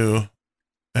somebody new,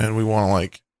 and we want to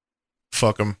like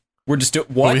fuck them. We're just doing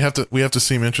But what? we have to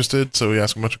seem interested, so we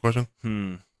ask a bunch of questions.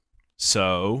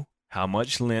 So, how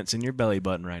much lint's in your belly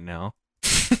button right now?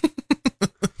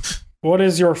 What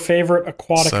is your favorite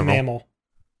aquatic Several. mammal?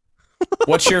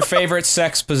 What's your favorite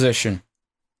sex position?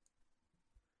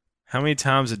 How many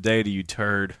times a day do you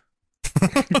turd?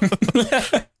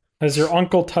 Has your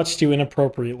uncle touched you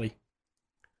inappropriately?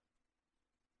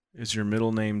 Is your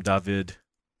middle name David?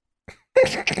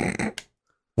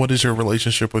 What is your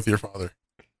relationship with your father?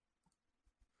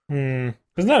 Isn't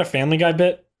that a Family Guy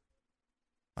bit?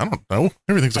 I don't know.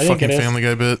 Everything's a I think fucking it is. Family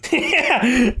Guy bit. Yeah,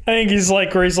 I think he's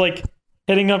like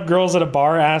hitting up girls at a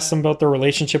bar, asks them about their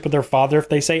relationship with their father. If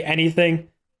they say anything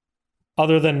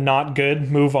other than not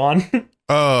good, move on.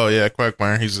 Oh yeah,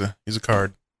 Quagmire. He's a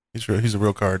card. He's a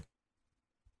real card.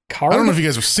 Card? I don't know if you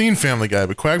guys have seen Family Guy,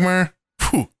 but Quagmire.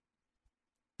 Whew,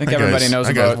 I think everybody knows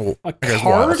about. A that guy's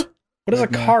card? wild. What is a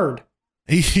card?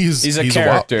 He's a wild,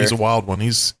 character. he's a wild one.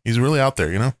 He's really out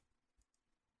there, you know.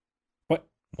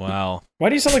 Wow. Why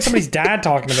do you sound like somebody's dad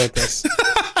talking about this?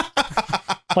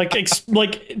 like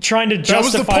trying to was the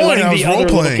justify point. letting I was the other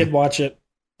little role-playing. kid watch it.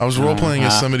 I was role playing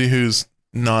as somebody who's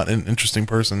not an interesting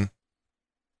person.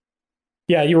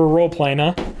 Yeah, you were role playing,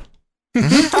 huh? With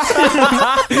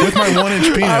my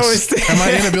 1-inch penis and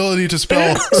my inability to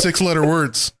spell 6-letter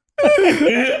words.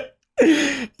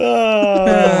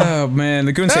 Oh man,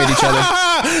 the goons hate each other.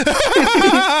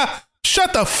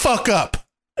 Shut the fuck up.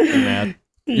 I'm mad.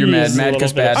 You're He mad, is a mad little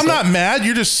 'cause bit bad. I'm upset. not mad.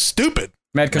 You're just stupid.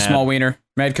 Madka small wiener.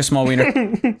 Madka small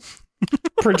wiener.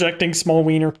 Projecting small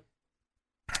wiener.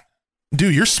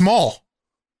 Dude, you're small.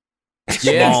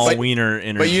 Yeah, Small but, wiener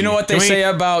energy. but you know what they Can we- say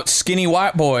about skinny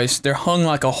white boys? They're hung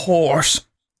like a horse.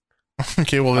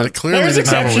 Okay, well, that clearly There's didn't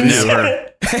happen with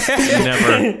exceptions. you.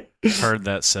 Never heard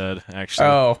that said, actually.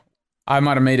 Oh, I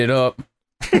might have made it up.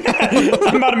 I'm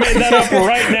about to make that up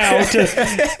right now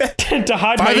to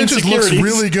hide 5 my inches insecurities. looks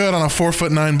really good on a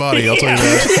 4'9" body. I'll tell you Yeah,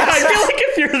 that. yeah, I feel like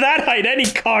if you're that height, any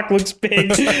cock looks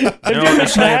big. If You you're know what they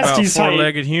say about McNasty's height.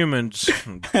 four-legged humans,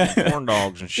 and corn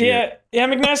dogs and shit. Yeah,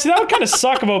 McNasty, that would kind of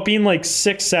suck about being like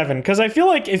 6'7", because I feel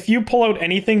like if you pull out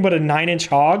anything but a 9-inch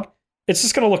hog, it's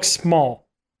just going to look small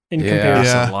in Yeah. comparison.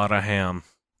 That's Yeah. a lot of ham.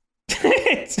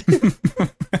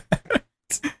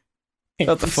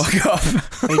 Shut the fuck up.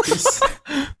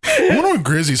 I wonder what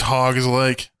Grizzy's hog is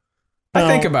like. I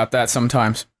think about that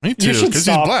sometimes. Me too, You should because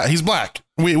he's stop. black. He's black.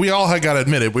 We all got to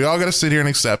admit it. We all got to sit here and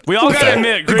accept. We all gotta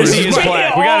admit, Grizzy is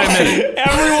black. We gotta admit it.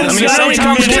 Everyone's I mean, not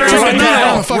sometimes admitting we're it in right denial.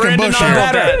 now. the fucking We're in bush denial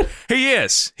here. of that. He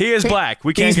is. He is black.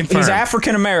 We can't confirm. He's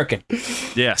African American.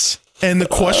 Yes. And the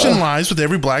question lies with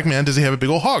every black man: does he have a big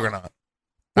old hog or not?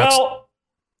 Well,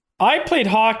 I played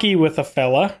hockey with a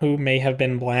fella who may have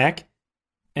been black,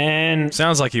 and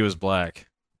Sounds like he was black.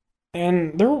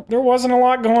 there wasn't a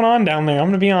lot going on down there. I'm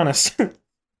gonna be honest.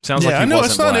 Sounds Yeah, like I he know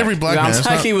wasn't it's not black. every black man. Sounds It's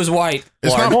like not, he was white.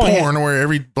 it's Lark. not Well, porn where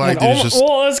every black Like, dude is just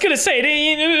well, I was gonna say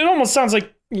it almost sounds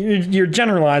like you're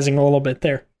generalizing a little bit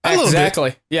there. a little bit.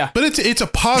 Exactly. Yeah. But it's a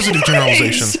positive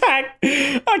generalization.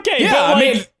 Okay, Yeah, but I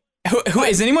like, mean, who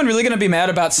is anyone really going to be mad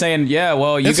about saying, yeah,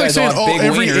 well, you It's like guys saying, all have big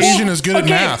every wieners? Asian is good at Okay,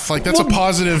 math. Like that's a well,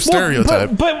 positive well,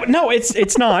 stereotype. But no,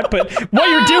 it's not. But what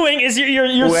you're doing is you're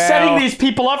Well. setting these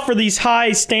people up for these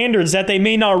high standards that they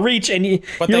may not reach, and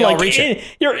But you're they all like reach it.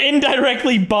 you're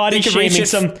indirectly body They can reach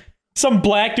shaming it. some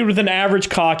black dude with an average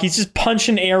cock. He's just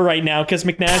punching air right now because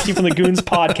McNasty from the Goons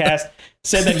podcast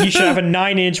said that he should have a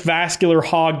 9-inch vascular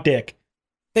hog dick.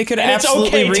 They could And it's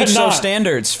absolutely okay to reach those not.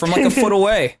 standards from like a foot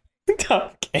away.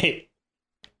 Okay.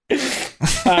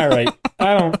 All right.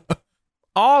 I don't.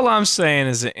 All I'm saying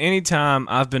is that anytime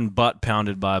I've been butt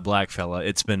pounded by a black fella,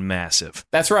 it's been massive.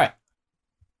 That's right.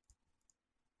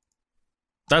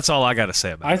 That's all I got to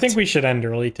say about it. I think we should end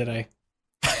early today.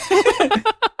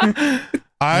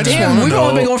 I just Damn, want we've to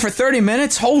only been know. going for 30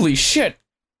 minutes. Holy shit.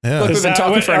 Yeah. Look, we've Is been that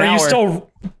talking what- for an are you hour.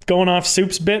 still going off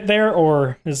Soup's bit there,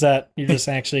 or is that you're just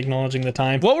actually acknowledging the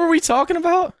time? What were we talking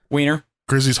about? Wiener.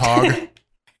 Grizzly's hog.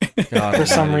 God, For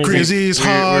some reason. Grizzly's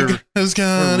hog has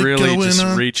got we're it really going just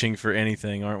on. reaching for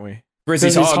anything, aren't we?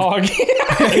 Grizzly's hog.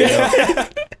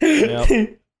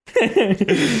 Yep.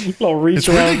 Little reach It's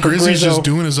around really for Grizzly's Grizzo. just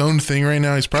doing his own thing right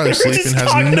now. He's probably asleep Grizzly's and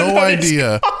has talking no about his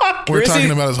idea. We're Grizzly-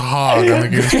 talking about his hog on the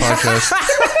Goose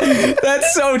podcast.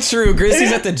 That's so true.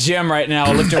 Grizzly's at the gym right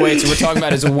now lifting weights, and we're talking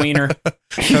about his wiener.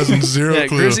 Has zero Yeah,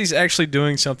 clue. Grizzly's actually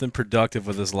doing something productive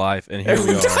with his life, and here we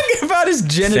We're are talking about his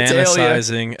genitalia.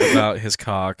 fantasizing about his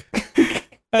cock.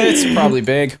 It's probably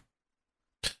big.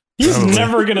 He's Probably.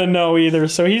 never gonna know either,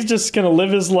 so he's just gonna live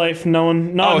his life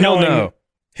knowing, not Oh, he'll knowing. know.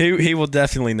 He will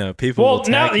definitely know. People Well, will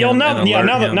now tag you'll him know. and Yeah,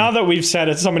 alert now him. that we've said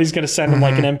it, somebody's gonna send him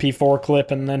like an MP4 clip,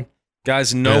 and then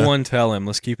Guys, no Yeah. one tell him.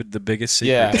 Let's keep it the biggest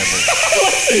secret Yeah.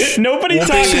 ever. nobody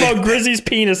Won't talks be- about Grizzly's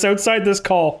penis outside this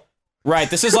call. Right.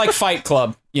 This is like Fight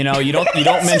Club. You know, you don't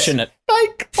mention it.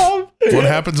 Fight Club. What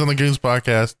happens on the Goons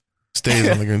podcast stays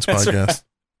on the Goons That's podcast.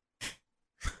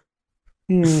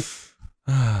 Hmm.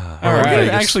 Are we right. going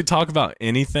to actually talk about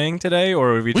anything today,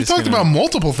 or are we We just talked gonna... about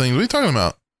multiple things. What are you talking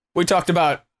about? We talked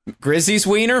about Grizzly's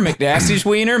wiener, McNasty's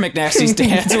wiener, McNasty's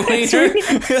dad's wiener,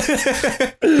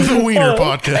 The Wiener Oh,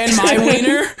 podcast. and my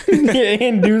wiener. Yeah,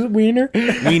 and do wiener.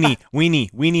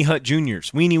 Weenie Hut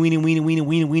Juniors.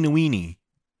 Weenie.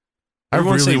 I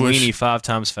Everyone really say wish. weenie 5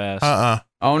 times fast.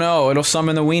 Oh no, it'll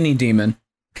summon the weenie demon.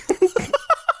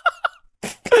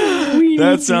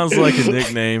 That sounds like a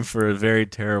nickname for a very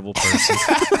terrible person.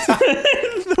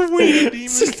 The weenie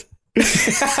demon.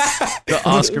 The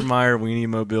Oscar Mayer weenie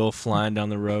mobile flying down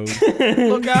the road.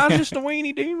 Look out, it's the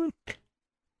weenie demon.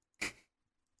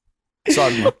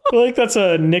 Sogma. I feel like that's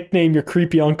a nickname your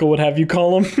creepy uncle would have you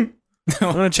call him.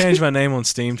 I'm going to change my name on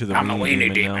Steam to the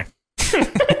weenie demon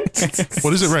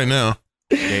What is it right now?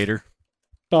 now. Gator.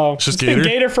 Oh, It's just been Gator?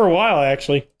 Gator for a while,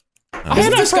 actually. I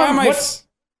have this guy on my.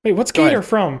 What's Go Gator ahead.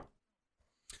 from?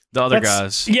 The other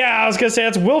That's- guys. Yeah, I was gonna say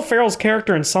that's Will Ferrell's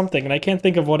character in something, and I can't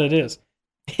think of what it is.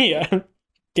 Yeah,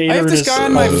 Gator. I have this is- guy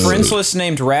on my friends list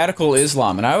named Radical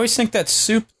Islam, and I always think that's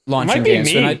soup launching Might be games.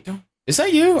 me. And I don't, is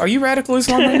that you? Are you Radical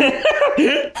Islam right now?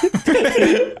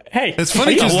 Hey, It's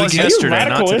funny are you- because It the was game- yesterday, not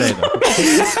radical today, Islam?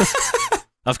 though.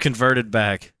 I've converted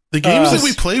back. The games Uh, that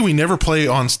we play, we never play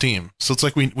on Steam. So it's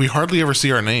like we hardly ever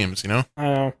see our names, you know? I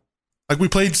don't know. Like we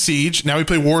played Siege, now we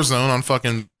play Warzone on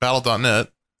fucking Battle.net.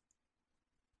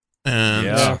 And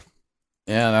Yeah.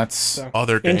 Yeah, that's. So,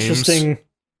 other games. interesting.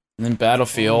 And then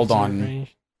Battlefield on.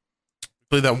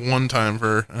 Played that one time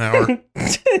for an hour.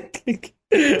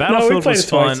 Battlefield was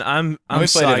fun. Twice. I'm We played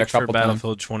it a psyched for couple times.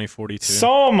 Battlefield 2042.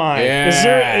 So am I.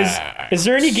 Is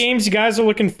there any games you guys are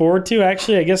looking forward to?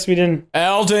 Actually, I guess we didn't.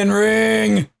 Elden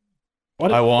Ring.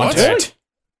 What? I want What? it.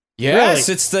 Yes,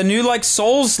 Really? it's the new like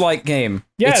Souls-like game.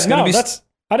 Yeah, it's gonna no, be. that's.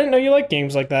 I didn't know you like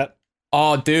games like that.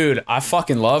 Oh, dude, I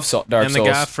fucking love Dark and Souls.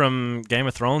 the guy from Game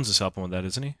of Thrones is helping with that,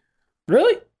 isn't he?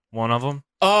 Really? One of them.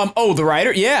 Oh, the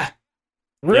writer. Yeah.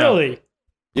 Really?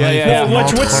 Yeah. Well,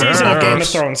 which season of Game of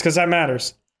Yes. Thrones? Because that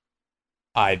matters.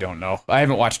 I don't know. I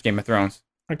haven't watched Game of Thrones.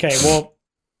 Okay, well,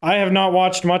 I have not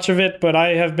watched much of it, but I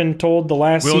have been told the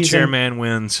last Wheelchair season. Man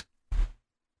wins.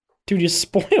 Dude, you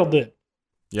spoiled it.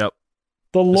 Yep.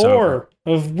 The It's lore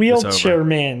of Wheelchair over.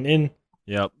 Man in.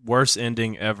 Yep. Worst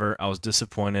ending ever. I was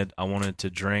disappointed. I wanted to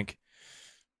drink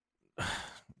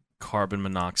carbon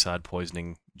monoxide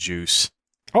poisoning juice.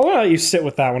 I'll let you sit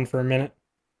with that one for a minute.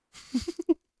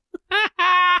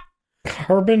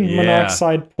 Carbon Yeah.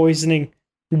 monoxide poisoning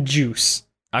juice.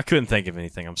 I couldn't think of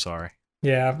anything. I'm sorry.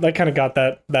 Yeah, that kind of got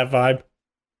that vibe.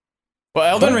 Well,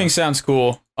 Elden Ring sounds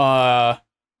cool.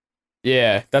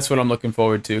 Yeah, that's what I'm looking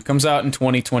forward to. Comes out in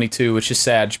 2022, which is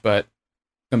sad, but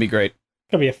gonna be great.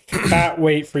 Gonna be a fat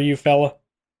wait for you, fella.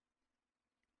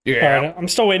 Yeah. All right, I'm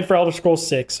still waiting for Elder Scrolls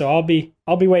 6, so I'll be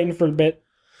waiting for a bit.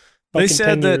 They Fucking said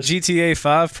 10 that years. GTA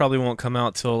 5 probably won't come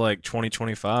out till like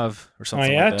 2025 or Oh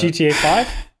something yeah, like that. GTA 5.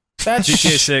 That's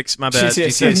GTA 6, my bad. GTA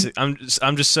GTA 6. 6.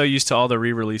 I'm just so used to all the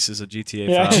re-releases of GTA 5.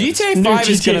 Yeah. GTA New 5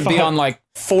 is GTA gonna be 5. on like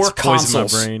 4 It's poisoned my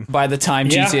consoles brain. by the time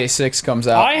Yeah. GTA 6 comes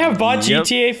out. I have bought Yep.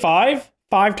 GTA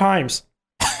 5 times.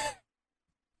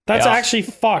 That's Yeah. actually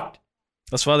fucked.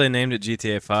 That's why they named it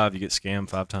GTA 5. You get scammed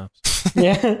 5 times.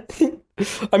 Yeah.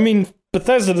 I mean,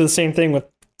 Bethesda did the same thing with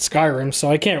Skyrim, so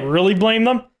I can't really blame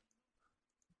them.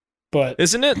 But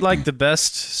Isn't it like the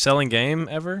best selling game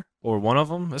ever, or one of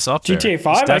them? It's up there. GTA It's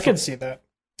 5, I defi- could see that.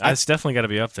 It's definitely got to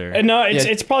be up there. And no, it's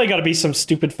Yeah. it's probably got to be some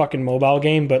stupid fucking mobile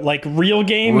game, but like real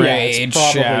game, yeah, Raid it's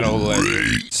probably. Shadow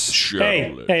Legends.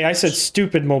 Hey, I said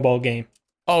stupid mobile game.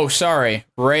 Oh, sorry.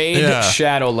 Raid Yeah.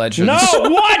 Shadow Legends. No,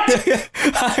 what?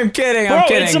 I'm kidding. Bro, I'm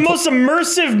kidding. it's the most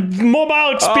immersive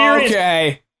mobile experience.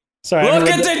 Okay. Sorry, I Look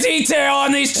haven't at read the detail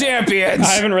on these champions.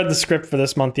 I haven't read the script for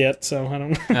this month yet, so I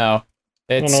don't, I No,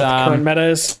 don't it's know what the current meta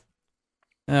is.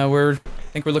 I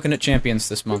think we're looking at champions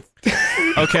this month.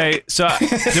 Okay, so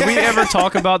did we ever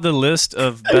talk about the list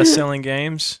of best-selling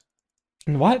games?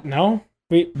 What? No.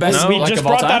 We Best- we like just of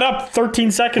all brought that time? up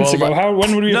 13 seconds Well, ago.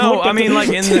 When would we have No, looked I at mean the- like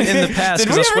in the past. Did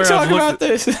 'cause we I ever swear talk I've looked about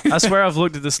this? I swear I've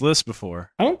looked at this list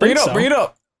before. I don't Bring think it up. so. Bring it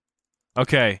up.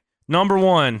 Okay, number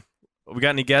one. We got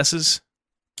any guesses?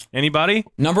 Anybody?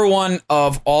 Number one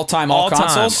of all time, all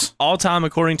consoles. time, all time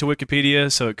according to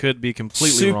Wikipedia. So it could be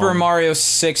completely Super wrong. Mario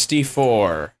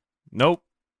 64. Nope.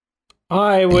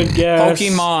 I would guess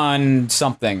Pokemon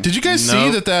something. Did you guys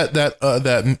No. see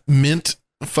that mint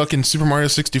fucking Super Mario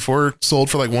 64 sold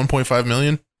for like 1.5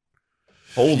 million?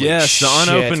 Holy Yes, shit.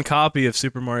 the unopened copy of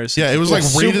Super Mario 64. Yeah, it was like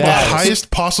Well, rated super the bad.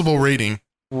 highest possible rating.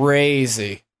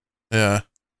 Crazy. Yeah.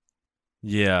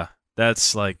 Yeah,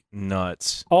 that's like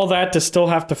nuts. all that to still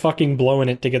have to fucking blow in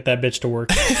it to get that bitch to work.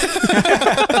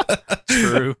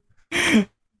 True.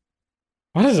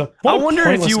 What is a? I wonder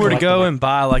if you were to go and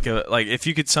buy like if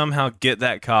you could somehow get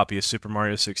that copy of Super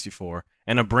Mario 64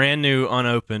 and a brand new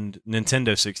unopened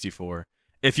Nintendo 64.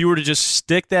 If you were to just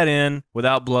stick that in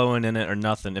without blowing in it or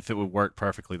nothing, if it would work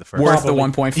perfectly the first Worth time. the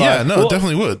 1.5. Yeah, no, Well, it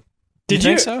definitely would. Did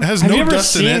You you? think so? It has Have you no ever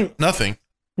dust in seen- it. Nothing.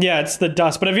 Yeah, it's the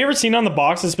dust. But have you ever seen on the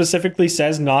box it specifically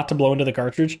says not to blow into the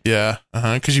cartridge? Yeah,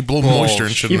 because you blow moisture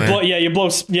and shit You in blow, there. you blow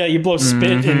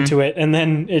spit into it, and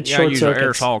then it Yeah, short use an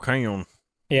circuits. aerosol can.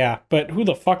 Yeah, but who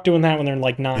the fuck doing that when they're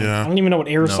like 9? Yeah. I don't even know what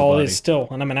aerosol Nobody. is still,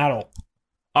 and I'm an adult.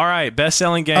 All right,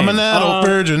 best-selling game. I'm an adult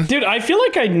virgin. Dude, I feel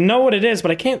like I know what it is,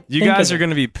 but I can't. You think guys of are it. going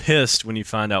to be pissed when you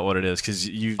find out what it is because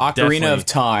you Ocarina definitely- of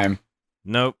Time.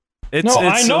 Nope. It's, No,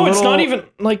 it's I know a it's not little- even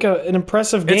like an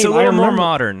impressive game. It's a I little more remember-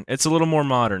 modern. It's a little more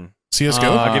modern.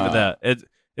 CS:GO. I'll give it that.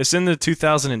 It's in the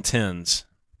 2010s.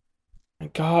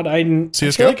 God, I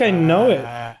CS:GO? feel like I know it.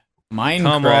 Minecraft.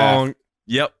 Come on.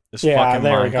 Yep. It's Yeah, fucking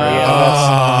there we Minecraft. go.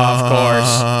 Yeah, of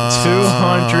course.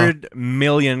 200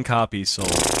 million copies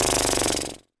sold.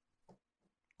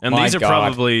 And My these are God.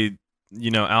 probably,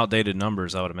 outdated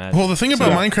numbers, I would imagine. Well, the thing about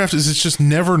Yeah. Minecraft is it's just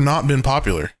never not been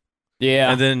popular.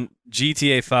 Yeah. And then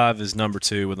GTA 5 is number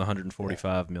 2 with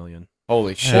 145 million.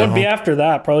 Holy What shit. would be after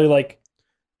that? Probably like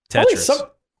probably Tetris.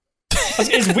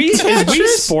 Is Wii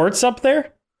Sports up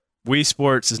there? Wii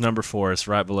Sports is number 4. It's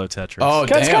right below Tetris. Oh,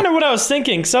 That's damn. kind of what I was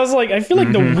thinking. So I was like, I feel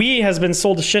like the Wii has been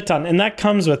sold a shit ton, and that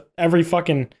comes with every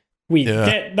fucking Wii.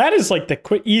 Yeah. That is like the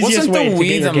easiest Wasn't way the to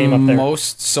get Wii your the game up there.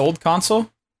 most sold console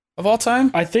of all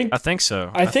time? I think I think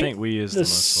so. I I think think Wii is the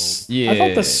most sold. Yeah. I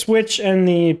thought the Switch and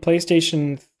the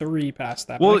PlayStation 3 passed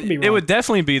that. but Well, I could be it wrong. would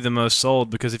definitely be the most sold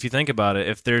because if you think about it,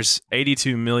 if there's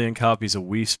 82 million copies of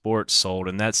Wii Sports sold,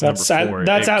 and that's That's number 4,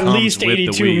 that's it at comes least with the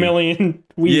 82 Wii. million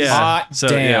Wii's. Yeah. Hot So,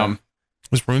 damn.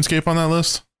 Was RuneScape on that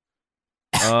list?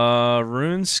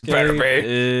 RuneScape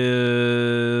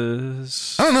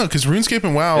is. I don't know, because RuneScape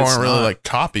and WoW It's aren't really not. like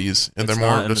copies, and It's they're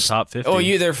not more in the just top 50. Oh,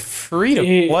 they're free to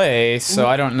Yeah. play, so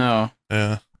I don't know.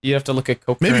 yeah. You have to look at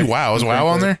Maybe WoW. Is WoW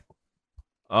on there?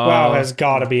 WoW has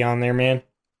got to be on there, man.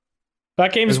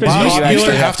 That game's been WoW, You you popular. used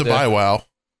to actually have to buy WoW.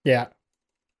 Yeah.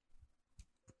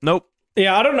 Nope.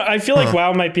 Yeah, I don't know. I feel like Huh.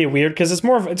 WoW might be weird because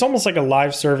it's almost like a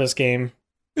live service game.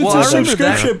 Well, a I remember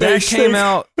subscription that based came thing.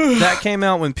 out. That came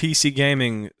out when PC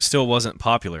gaming still wasn't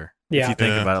popular. Yeah. If you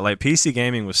think Yeah. about it, like PC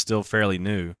gaming was still fairly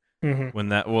new hmm when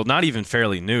that. Well, not even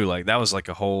fairly new. Like that was like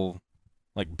a whole,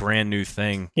 like brand new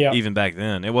thing. Yeah. Even back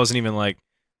then, it wasn't even like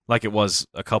it was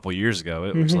a couple years ago.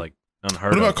 It was Mhm. like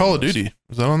unheard What of. about Call of almost. Duty?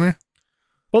 Is that on there?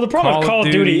 Well, the problem with Call Call of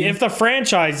of Duty, Duty. if the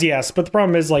franchise, yes, but the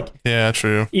problem is like Yeah,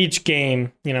 true. each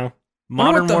game,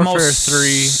 Modern the Warfare most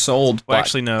 3. sold Well,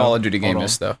 actually, no. Call of Duty Hold game on.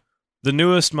 is, though. The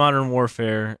newest Modern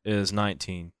Warfare is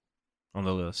 19 on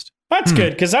the list. that's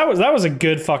good because that was a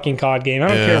good fucking COD game. I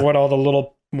don't Yeah. care what all the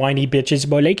little whiny bitches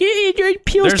about like it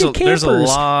appeals There's to a campers.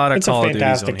 lot of It's a Call of Duties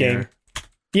fantastic on game. here.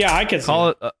 Yeah, I could see Call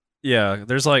it. it. Yeah,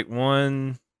 there's like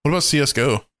 1, What about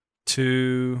CS:GO?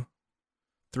 2,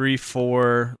 3,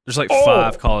 4. There's like Oh!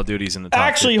 5 Call of Duties in the top.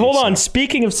 Actually, 50, hold on. so-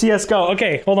 Speaking of CS:GO,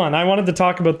 okay, hold on. I wanted to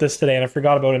talk about this today, and I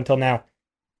forgot about it until now.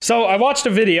 So I watched a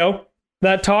video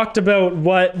that talked about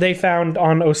what they found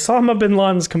on Osama bin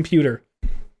Laden's computer,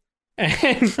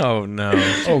 and Oh no,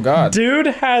 Oh, God. dude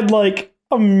had like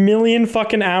 1 million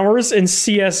fucking hours in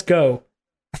CS:GO.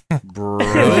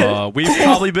 bro. We've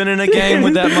probably been in a game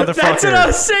with that motherfucker. That's what I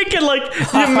was thinking. Like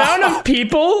the amount of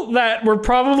people that were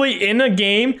probably in a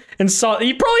game and saw.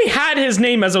 He probably had his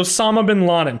name as Osama bin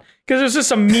Laden because it was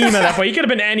just a meme at that point. He could have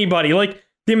been anybody. Like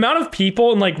the amount of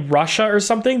people in like Russia or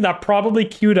something that probably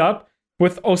queued up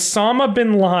with Osama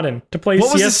bin Laden to play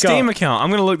What was CS:GO. his Steam account? I'm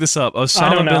gonna look this up. I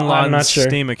Osama don't know. bin I'm Laden's not sure.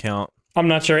 Steam account. I'm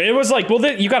not sure. It was like, well,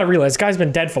 you got to realize, this guy's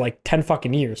been dead for like 10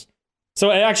 fucking years. So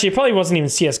actually, it probably wasn't even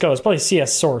CSGO. It's probably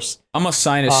CS Source. I'm gonna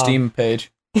sign his Steam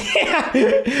page.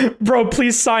 Yeah. Bro,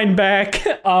 please sign back.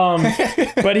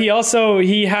 But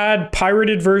he had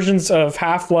pirated versions of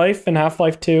Half-Life and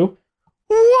Half-Life 2.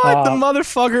 What? The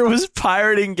motherfucker was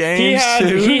pirating games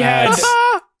too?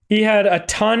 He had a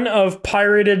ton of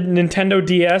pirated Nintendo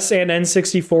DS and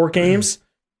N64 games.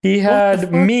 He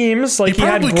had memes like he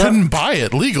probably couldn't buy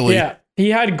it legally. Yeah, he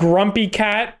had Grumpy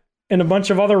Cat and a bunch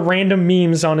of other random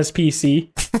memes on his PC.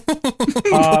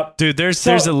 Dude, there's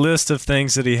a list of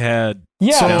things that he had.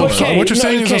 Yeah, so what you're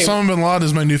saying is Osama bin Laden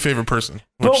is my new favorite person.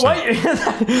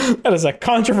 That is a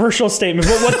controversial statement.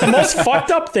 But what the most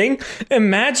fucked up thing?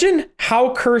 Imagine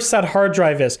how cursed that hard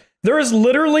drive is. There is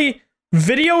literally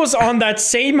videos on that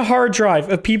same hard drive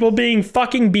of people being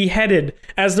fucking beheaded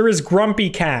as there is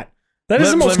Grumpy Cat. That is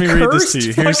the most let me read cursed this to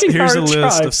you. fucking Here's hard a list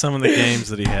drive. of some of the games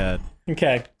that he had.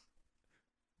 Okay.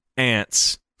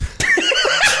 Ants.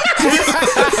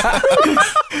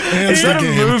 Is that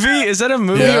a movie? Is that a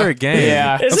movie or a game?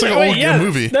 Yeah. That's like an old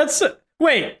movie. Isn't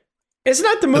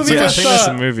that the movie? I with, think that's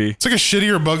a movie. It's like a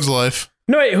shittier Bug's Life.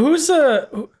 No, wait,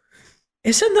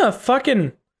 isn't the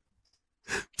fucking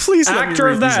Please let actor me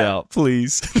read of these that? out,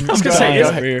 please. I was gonna say,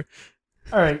 over here.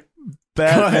 all right,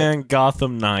 Batman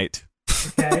Gotham Knight.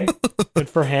 okay, good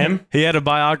for him. He had a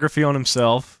biography on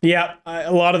himself. Yeah,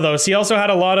 a lot of those. He also had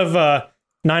a lot of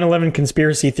 9/11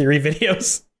 conspiracy theory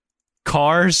videos.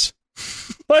 Cars.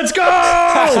 Let's go!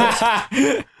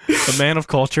 A Man of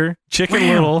Culture. Chicken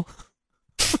Little.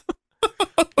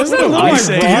 Isn't that a little Ice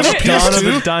Age. ironic? Dawn of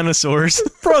the Dinosaurs.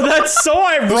 Bro, that's so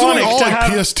Those are ironic all to like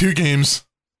have. PS2 games.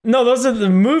 No, those are the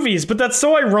movies, but that's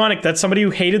so ironic that somebody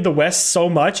who hated the West so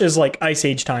much is like Ice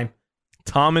Age time.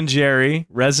 Tom and Jerry.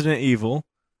 Resident Evil.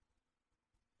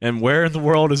 And where in the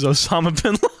world is Osama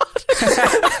bin Laden?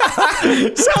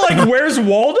 Is that like Where's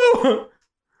Waldo?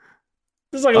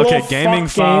 There's like a Okay, little gaming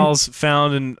fuck game. files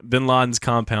found in bin Laden's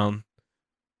compound.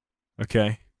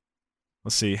 Okay.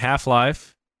 Let's see.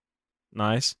 Half-Life.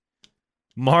 Nice.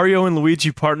 Mario and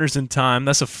Luigi Partners in Time.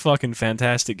 That's a fucking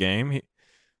fantastic game. Bin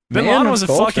Man Laden of was a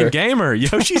culture. fucking gamer.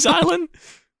 Yoshi's Island.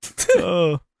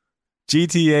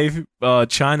 GTA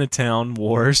Chinatown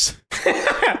Wars.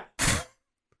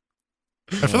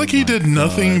 I feel like he did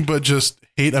nothing but just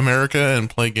hate America and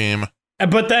play game.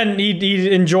 But then he'd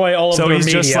enjoy all of So their he's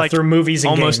media just like through movies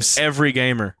and almost games. every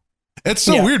gamer. It's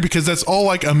so weird because that's all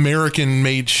like American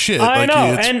made shit. I like,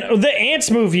 know. it's- And the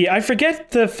Ants movie, I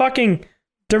forget the fucking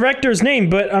director's name,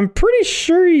 but I'm pretty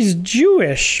sure he's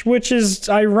Jewish, which is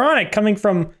ironic coming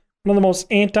from one of the most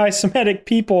anti-Semitic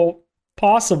people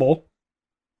possible.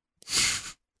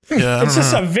 yeah, I It's don't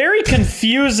just know. a very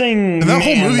confusing. And that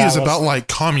whole man movie that is was. about like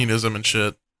communism and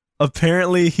shit.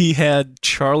 Apparently, he had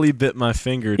Charlie Bit My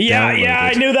Finger. Yeah, I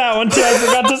downloaded. knew that one too. I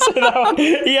forgot to say that one.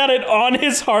 He had it on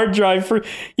his hard drive for.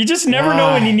 You just never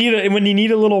know when you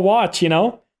need a little watch. You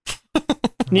know,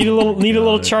 need a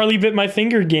little Charlie Bit My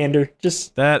Finger gander.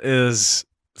 Just That is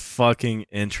fucking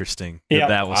interesting that Yeah.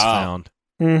 that was found.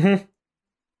 mm-hmm.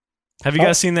 Have you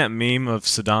guys seen that meme of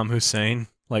Saddam Hussein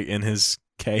like in his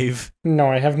cave? No,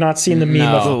 I have not seen the meme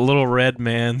No. of The little red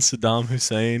man, Saddam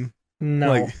Hussein. no.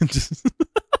 Like, just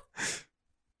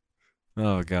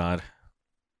oh god,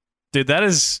 dude, that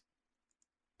is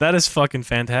fucking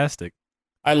fantastic.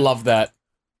 I love that.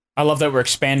 I love that we're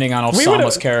expanding on We would've-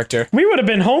 Osama's character. We would have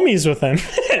been homies with him.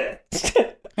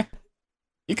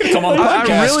 You could come on the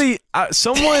podcast.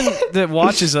 Someone that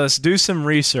watches us do some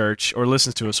research or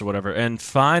listens to us or whatever and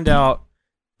find out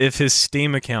if his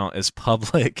Steam account is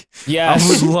public. Yes. I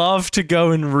would love to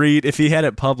go and read if he had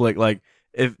it public, like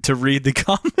to read the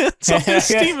comments on his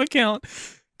Steam account,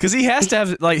 because he has to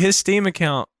have like his Steam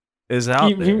account is out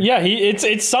there.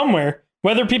 It's somewhere.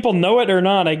 Whether people know it or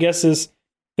not, I guess is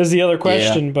the other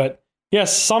question. But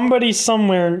yes, somebody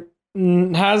somewhere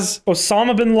has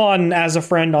Osama bin Laden as a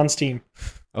friend on Steam.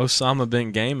 Osama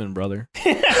bin gaming, brother.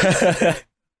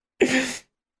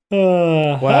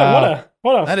 Wow,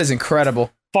 what a That is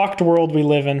incredible. fucked world we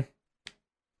live in.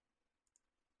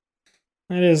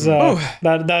 That is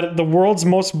that the world's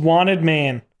most wanted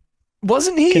man.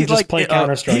 Wasn't he Can just like play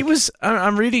Counter-Strike. he was?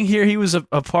 I'm reading here. He was a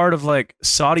part of like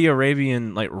Saudi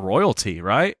Arabian like royalty,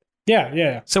 right?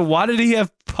 Yeah. So why did he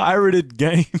have pirated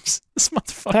games? This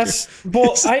motherfucker.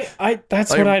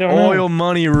 That's like what I don't oil know.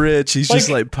 money rich. He's just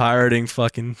Like- like pirating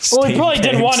fucking. Well, he Steam probably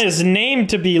didn't games. want his name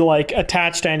to be like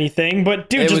attached to anything, but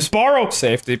dude, It just was borrow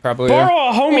Safety, probably. borrow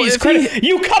a homie's if credit.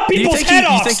 You cut people's think head you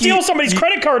off, think steal somebody's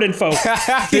credit card info.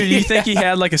 Dude, you think he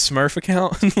had like a Smurf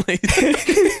account? Like,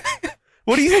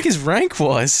 what do you think his rank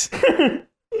was?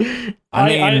 I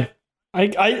mean,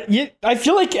 I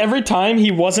feel like every time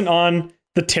he wasn't on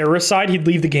the terrorist side, he'd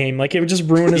leave the game. Like, it would just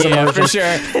ruin his Yeah, immersion. for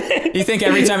sure. You think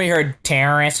every time he heard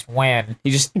terrorists win,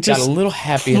 he just got a little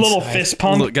happy little inside. fist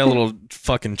pump. Got a little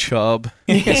fucking chub.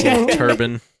 His little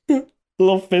turban.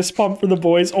 Little fist pump for the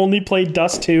boys. Only played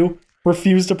Dust 2.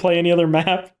 Refused to play any other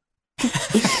map.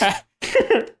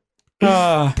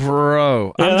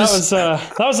 Bro. Yeah, I'm that just,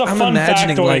 was a I'm fun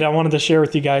imagining, factoid like- I wanted to share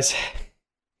with you guys.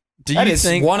 do That you is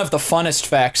think one of the funnest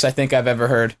facts I think I've ever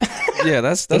heard. Yeah,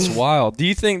 that's wild. Do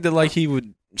you think that like he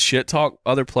would shit talk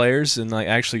other players and like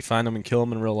actually find them and kill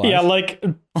them in real life? Yeah, like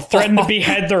threaten to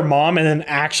behead their mom and then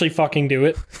actually fucking do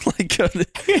it. Like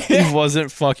he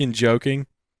wasn't fucking joking.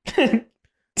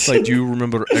 It's like, do you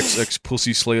remember XX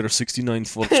Pussy Slayer 69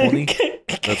 420?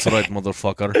 That's right,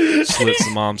 motherfucker. Slits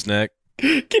the mom's neck.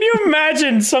 Can you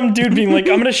imagine some dude being like,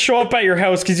 I'm going to show up at your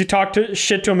house because you talked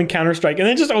shit to him in Counter-Strike, and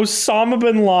then just Osama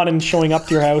bin Laden showing up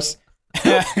to your house?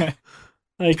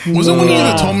 Like, Wasn't one of you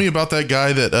that nah. told me about that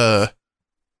guy that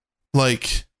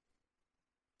like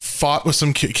fought with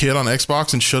some kid on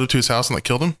Xbox and showed up to his house and like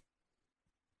killed him?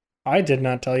 I did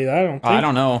not tell you that. I don't think. I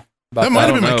don't know. About That might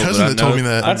have been don't my know, cousin but I that told know- me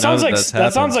that. I That sounds know like that's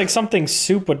that sounds happened. like something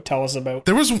Soup would tell us about.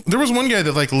 There was one guy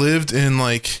that like lived in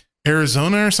like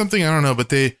Arizona or something. I don't know,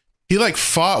 but he like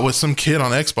fought with some kid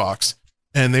on Xbox,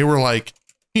 and they were like,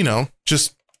 you know,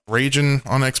 just raging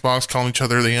on Xbox, calling each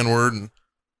other the N-word and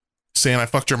saying I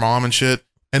fucked your mom and shit.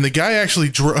 And the guy actually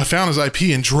found his IP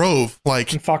and drove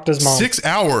like And fucked his mom. 6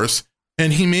 hours,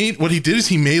 and he made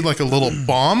like a little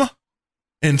bomb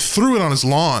and threw it on his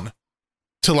lawn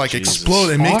to like Jesus. explode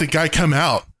and make Fuck. the guy come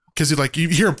out, because you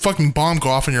hear a fucking bomb go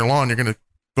off on your lawn, you're gonna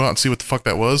go out and see what the fuck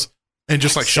that was, and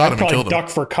just like shot I'd him and probably killed him. duck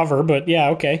for cover, but yeah,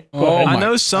 okay. Go Oh ahead. my I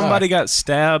know somebody God. got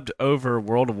stabbed over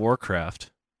World of Warcraft.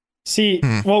 See,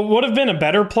 what would have been a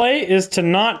better play is to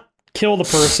not kill the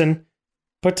person,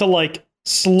 but to like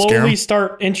Scare slowly him?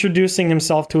 start introducing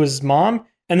himself to his mom,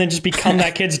 and then just become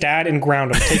that kid's dad and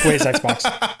ground him. Take away his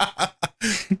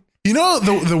Xbox. You know,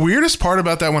 the weirdest part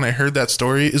about that when I heard that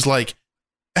story is like,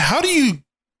 how do you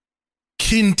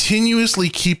continuously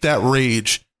keep that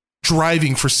rage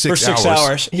driving for 6 For 6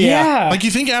 hours. Yeah, Like,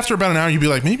 you think after about an hour you'd be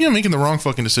like, maybe I'm making the wrong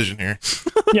fucking decision here.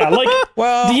 yeah. Like,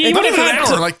 Well, he Not would have even an had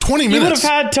hour, to, like 20 he would minutes.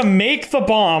 have had to make the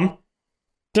bomb,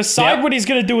 decide Yep. what he's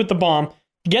gonna do with the bomb,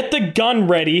 get the gun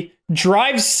ready,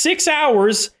 drive 6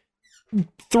 hours,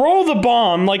 throw the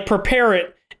bomb, like prepare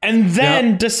it, and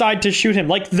then decide to shoot him.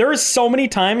 Like, there's so many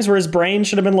times where his brain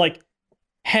should have been like,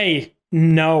 "Hey,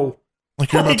 no."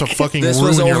 Like, you're about to fucking this ruin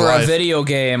was your over a life. video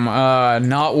game.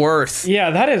 Not worth.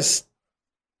 Yeah, that is.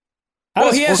 Well,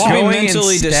 is he has to fucked. be Going and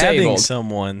mentally stabbing disabled.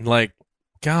 someone. Like,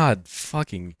 God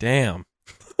fucking damn.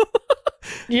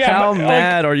 Yeah, How but, like,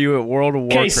 mad are you at World of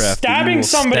okay, Warcraft? that you stabbing will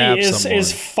somebody stab is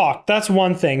someone? fucked. That's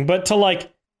one thing, but to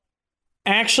like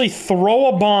actually throw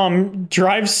a bomb,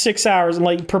 drive 6 hours, and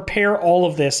like prepare all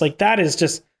of this, like that is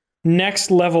just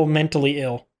next level mentally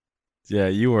ill. Yeah,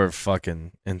 you are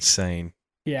fucking insane.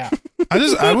 Yeah.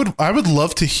 I would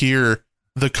love to hear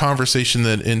the conversation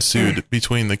that ensued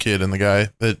between the kid and the guy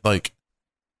that like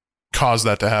caused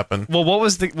that to happen. Well, what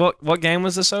was what game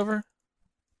was this over?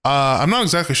 I'm not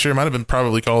exactly sure. It might have been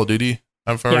probably Call of Duty.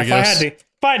 If I were Yeah, to if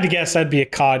I had to guess, that'd be a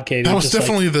COD case. that was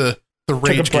definitely the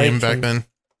rage break game back from- then.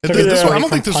 took a I break don't from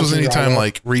think this was punching any time rival.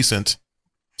 like recent.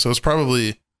 So it's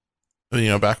probably, you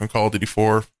know, back when Call of Duty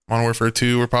 4, Modern Warfare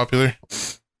 2 were popular.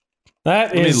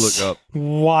 that Let me is look up.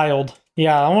 wild.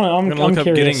 Yeah, I'm I'm gonna look up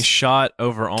curious. getting shot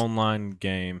over online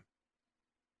game.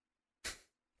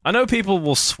 I know people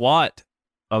will SWAT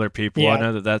other people. Yeah. I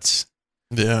know that's.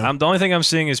 Yeah. The only thing I'm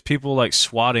seeing is people like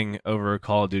swatting over a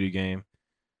Call of Duty game,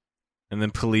 and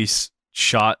then police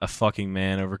shot a fucking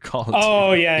man over Call of Duty.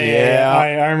 Oh yeah. Yeah.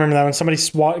 I remember that when somebody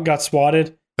got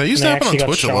swatted. That used And to they happen on actually got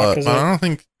Twitch a shot lot. 'cause But of I don't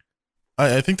think.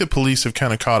 I think the police have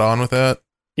kind of caught on with that,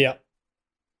 Yeah.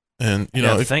 and you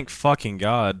yeah, know, if, thank fucking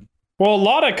God. Well, a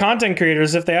lot of content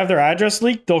creators, if they have their address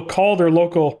leaked, they'll call their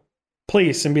local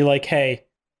police and be like, "Hey,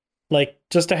 like,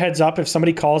 just a heads up, if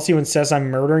somebody calls you and says I'm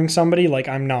murdering somebody, like,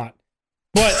 I'm not."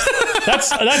 But that's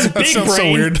big sounds so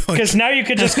brain, weird, like- because now you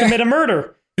could just commit a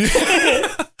murder.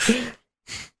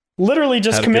 Literally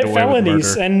just How to commit get away with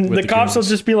felonies, murder and with the the cops will goons.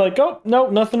 just be like, "Oh, no,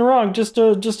 nothing wrong, just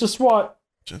a SWAT."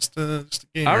 just a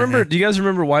game. I right remember. here. Do you guys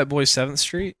remember White Boy 7th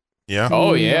Street? Yeah.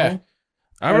 Oh, yeah.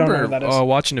 I I don't know remember what that is.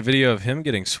 watching a video of him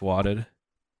getting swatted.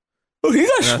 Oh, he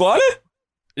got Yeah. swatted? I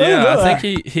didn't Yeah, know I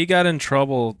think he got in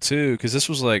trouble too, because this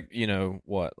was like, you know,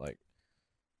 what, like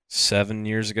 7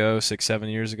 years ago, 6-7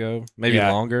 years ago, maybe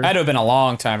Yeah. longer. That'd have been a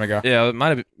long time ago. Yeah, it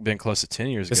might have been close to 10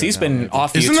 years ago. Because he's now, been maybe.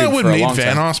 off Isn't YouTube that what for a made long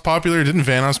time. Vanoss popular? Didn't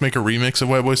Vanoss make a remix of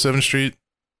White Boy 7th Street?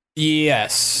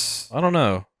 Yes. I don't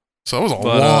know. So it was a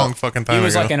But, long fucking time He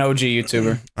was ago. like an OG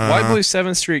YouTuber. White Boy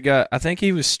 7th Street got, I think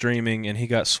he was streaming and he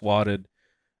got swatted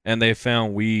and they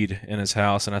found weed in his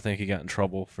house and I think he got in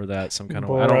trouble for that some kind of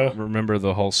way. I don't remember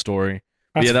the whole story.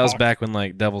 But yeah, that was back when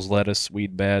like Devil's Lettuce,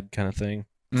 weed bad kind of thing.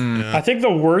 Yeah. I think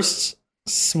the worst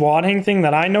swatting thing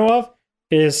that I know of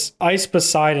is Ice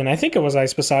Poseidon. I think it was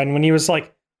Ice Poseidon when he was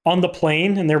like on the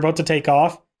plane and they're about to take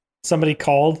off. Somebody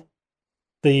called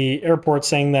the airport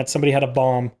saying that somebody had a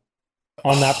bomb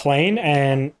on that plane,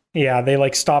 and yeah, they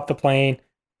like stopped the plane,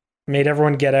 made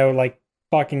everyone get out, like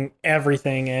fucking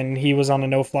everything, and he was on a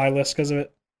no-fly list because of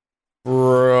it.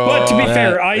 Bro. But to be that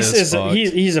fair, Ice is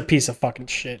is he's a piece of fucking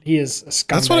shit. He is a scumbag.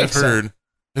 That's what I've so heard.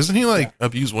 Isn't he like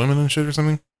abuse women and shit or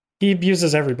something? He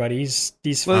abuses everybody. He's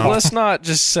But Oh. let's not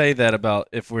just say that about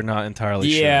if we're not entirely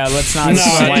Yeah, sure. let's not No,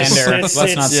 slander. it's- Let's not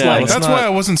it's yeah, slander. let's That's not- why I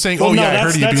wasn't saying. Well, Oh no, yeah, I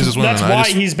heard he abuses women. That's I why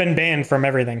just- he's been banned from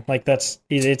everything. Like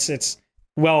it's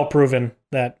well proven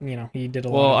that he did a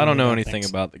lot. Well, of I don't know bad anything things.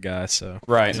 about the guy, so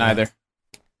Right, neither.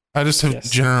 I just have Yes.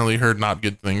 generally heard not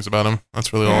good things about him.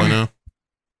 That's really all I know.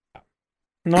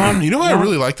 No, You know what I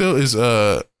really like though is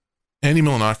Andy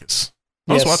Milonakis.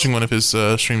 I was Yes. watching one of his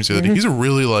streams the other day. Mhm. He's a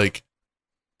really like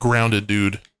grounded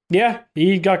dude. Yeah,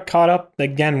 he got caught up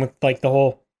again with like the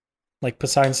whole like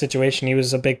Poseidon situation. He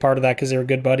was a big part of that because they were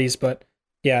good buddies. But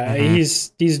yeah,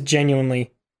 Mhm. he's genuinely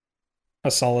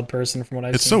a solid person from what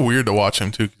I've It's seen. so weird to watch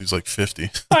him too because he's like 50.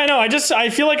 I know. I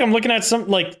feel like I'm looking at some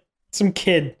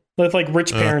kid with like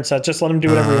rich parents that just let him do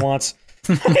whatever he wants.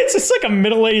 It's just like a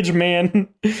middle-aged man And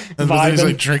but then he's vibing.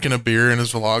 like drinking a beer in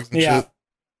his vlogs and Yeah. shit.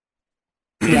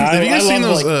 Yeah, Have you guys I seen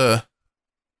love, those? like-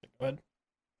 Go ahead.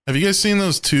 Have you guys seen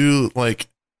those two like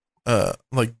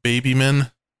baby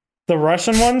men? The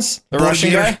Russian ones? The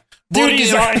Russian guy? Dude,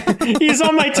 he's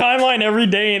on my timeline every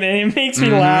day, and it makes me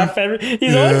laugh. He's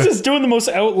Yeah. always just doing the most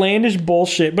outlandish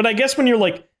bullshit. But I guess when you're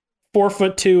like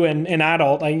 4'2" and an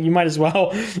adult, you might as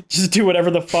well just do whatever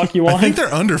the fuck you I want. think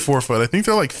they're under 4 foot. I think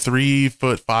they're like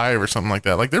 3'5" or something like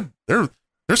that. Like they're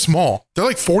small. They're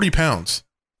like 40 pounds.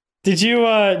 Did you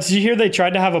hear they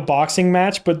tried to have a boxing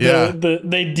match, but Yeah.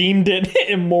 they deemed it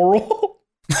immoral?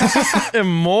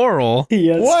 immoral.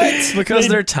 Yes. What? Because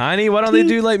they're tiny. Why don't they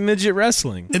do like midget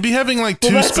wrestling? It'd be having like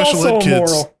Well, two that's special also ed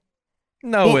kids. immoral.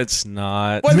 No, Well- it's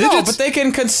not. Well, no, Midgets- but they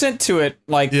can consent to it.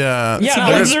 Like, Yeah. Yeah,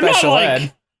 not but like they're not special like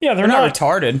ed. yeah, they're not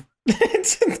retarded.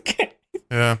 retarded.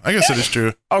 Yeah. I guess it is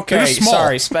true. Okay, They're small.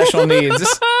 sorry, special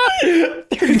needs. They're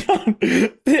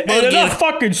not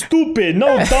fucking stupid.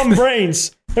 No dumb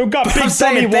brains. They've got I'm big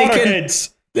saying dummy they water can-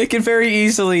 heads. They can very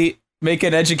easily make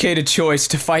an educated choice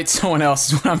to fight someone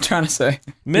else, is what I'm trying to say.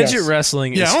 Midget Yes.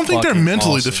 wrestling Yeah, is I don't think they're fucking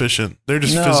mentally awesome. deficient. They're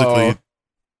just No. physically.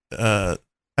 I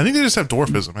think they just have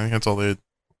dwarfism. I think that's all that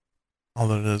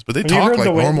it is. But they Have you talk heard like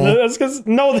the way? normal. That's because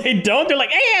no, they don't. They're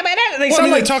like, hey, man, they Well, I sound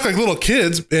mean, like they talk like little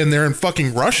kids, and they're in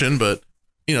fucking Russian, but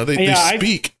they Yeah,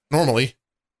 speak normally,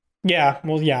 yeah.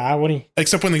 Well, yeah. What do you?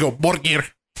 except when they go Borgir.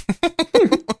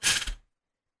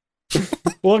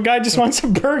 Well, a guy just wants a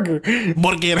burger.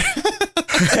 Borgir.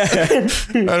 I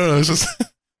don't know. It's just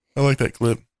I like that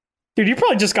clip. Dude, you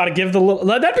probably just got to give the little.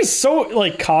 That'd be so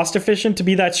like cost efficient to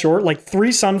be that short. Like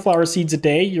 3 sunflower seeds a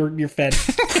day, you're fed.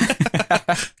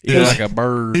 You're Yeah. like a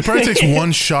bird. He probably takes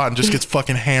one shot and just gets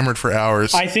fucking hammered for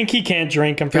hours. I think he can't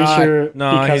drink. I'm pretty God, sure.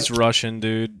 No, because he's Russian,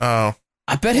 dude. Oh,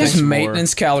 I bet his Thanks, more.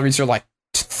 maintenance calories are like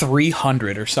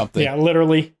 300 or something. yeah,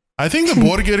 literally. I think the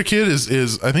Borgir kid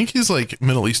is. I think he's like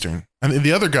Middle Eastern, and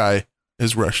the other guy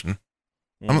is Russian.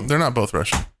 They're not both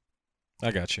Russian.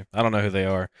 I got you. I don't know who they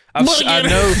are.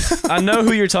 I know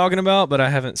who you're talking about, but I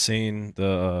haven't seen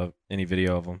the any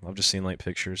video of them. I've just seen like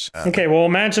pictures. Okay, well,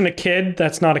 imagine a kid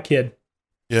that's not a kid.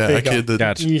 Yeah, There a you go. kid that.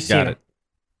 Got You you. seen Got it. it.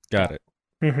 Got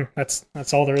it.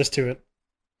 That's all there is to it.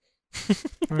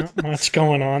 Not much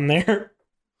going on there.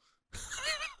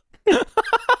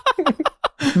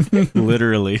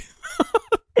 Literally.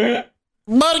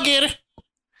 Borgir.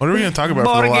 What are we going to talk about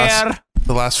for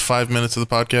the last 5 minutes of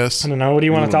the I podcast? don't know. What do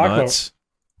you want to talk nuts.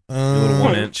 Your little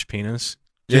Uh, 1-inch penis.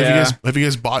 Have you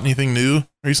guys bought anything new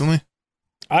recently?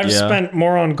 about? I've Yeah. spent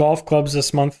more on golf clubs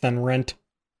this month than rent.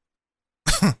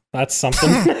 That's something.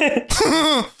 I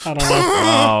don't know.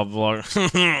 Oh, boy.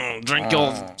 Drink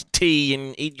your tea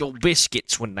and eat your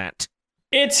biscuits with that.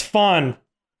 It's fun.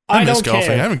 I I miss don't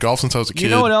golfing. I care. haven't golfed since I was a kid. You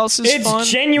know what else is It's fun?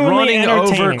 genuinely Running over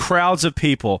entertaining. crowds of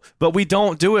people. But we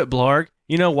don't do it, Blarg.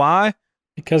 You know why?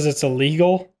 Because it's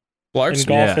illegal Larks, and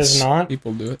golf yes. is not.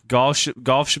 people do it. Golf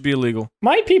should be illegal.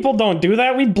 My people don't do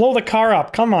that. We blow the car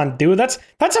up. Come on, dude. That's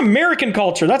American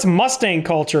culture. That's Mustang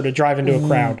culture to drive into a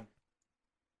crowd.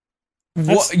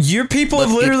 What? Your people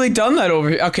have literally done that over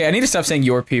here. Okay, I need to stop saying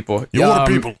your people. Your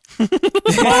people. My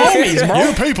homies, bro.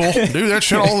 Your people do that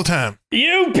shit all the time.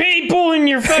 You people and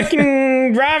your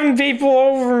fucking driving people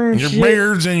over and Your shit.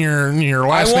 beards and your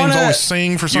last names always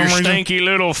sing for some Your reason. stinky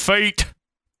little feet.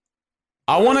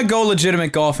 I want to go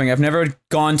legitimate golfing. I've never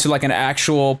gone to like an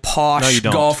actual No, posh you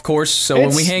don't. golf course. So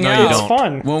when we hang no, you out, It's don't.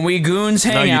 fun. when we goons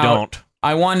hang No, you out, don't.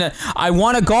 I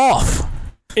want to golf.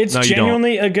 It's No, you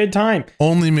genuinely a good time.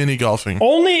 Only mini golfing.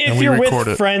 Only And if we you're record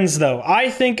with it. friends, though. I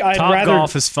think I'd Top rather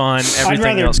golf is fun.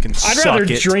 Everything else can I'd suck rather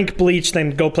it. drink bleach than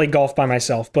go play golf by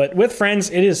myself. But with friends,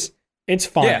 it's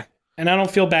fun. Yeah. And I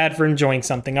don't feel bad for enjoying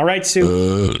something. All right,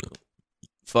 Sue?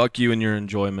 Fuck you and your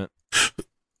enjoyment.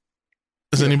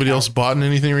 Has anybody else bought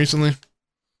anything recently?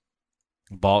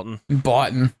 Bolton.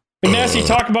 Boughton. Nasty,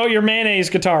 talk about your mayonnaise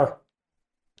guitar.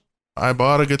 I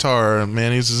bought a guitar.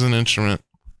 Mayonnaise is an instrument.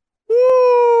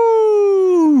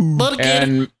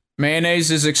 And mayonnaise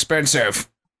is expensive.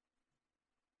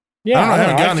 Yeah, I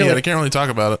haven't gotten it feel yet. I like- can't really talk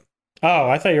about it. Oh,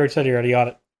 I thought you already said you already got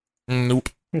it. Nope.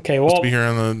 Okay, Supposed well, to be here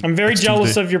on the I'm very next jealous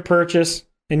Tuesday. of your purchase,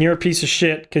 and you're a piece of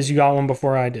shit because you got one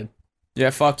before I did. Yeah,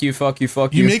 fuck you, fuck you,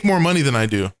 fuck You you. make more money than I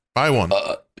do. Buy one.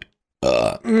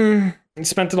 I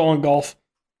spent it all on golf.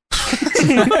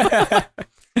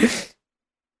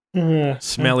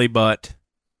 Smelly butt.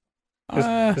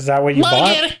 Is that what you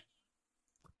bought?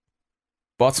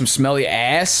 Bought some smelly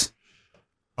ass.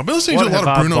 I've been listening to a What lot have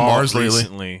of I Bruno bought Mars lately.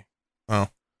 recently? Oh,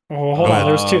 hold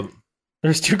on.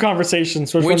 There's two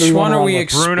conversations. Which Which do we one wanna are run we with?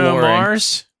 exploring? Bruno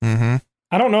Mars? Mm-hmm.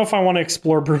 I don't know if I want to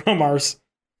explore Bruno Mars.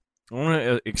 I want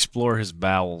to explore his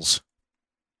bowels.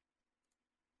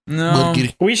 No.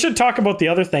 We should talk about the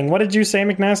other thing. What did you say,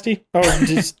 McNasty? Oh,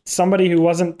 just somebody who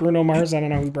wasn't Bruno Mars. I don't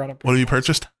know who brought up. What have you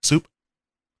purchased? Soup?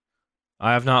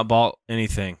 I have not bought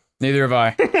anything. Neither have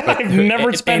I. I've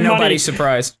never spent Ain't money. nobody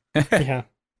surprised. Yeah.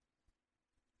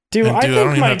 Dude, And I dude, I think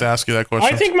don't even have to ask you that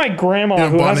question. I think my grandma, you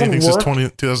haven't who bought hasn't anything worked,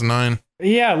 since 2009.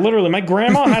 yeah, literally, my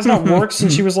grandma has not worked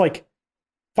since she was like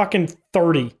fucking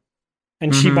 30,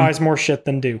 and she Mhm. buys more shit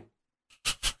than do.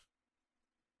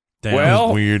 Damn.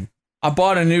 Well, Weird. I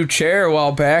bought a new chair a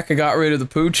while back. I got rid of the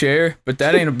poo chair, but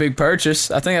that ain't a big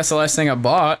purchase. I think that's the last thing I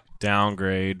bought.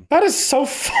 Downgrade. That is so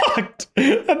fucked.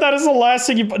 That is the last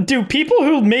thing you. Dude, people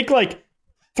who make like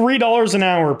 $3 an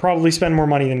hour probably spend more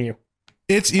money than you.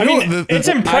 It's you I know mean, the, it's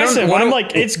the, impressive. what I'm do-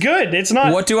 like, it's good. It's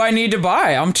not. What do I need to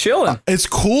buy? I'm chilling. it's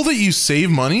cool that you save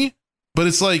money, but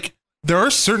it's like there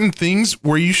are certain things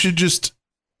where you should just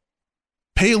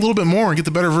pay a little bit more and get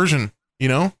the better version. You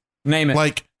know, Name it.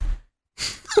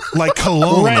 like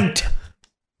cologne. Rent.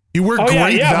 You wear Oh great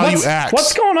yeah, yeah. value Axe.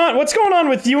 What's going on? What's going on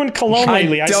with you and cologne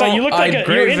lately? I saw you look like a.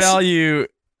 Great you're value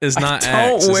is I not don't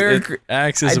Axe. wear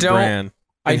Axe I is a don't- brand.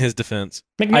 I- In his defense,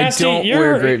 McNasty, I don't your,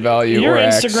 wear Great Value Your or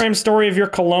Axe. Instagram story of your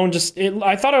cologne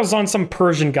I thought I was on some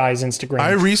Persian guy's Instagram.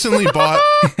 I recently bought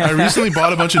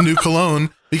a bunch of new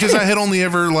cologne because I had only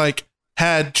ever like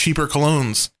had cheaper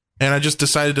colognes, and I just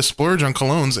decided to splurge on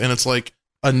colognes, and it's like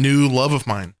a new love of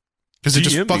mine because it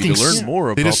just DM me fucking to learn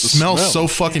more they about just the smell smell. so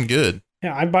fucking good,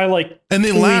 yeah, I buy like and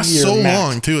they 2 last a year so max.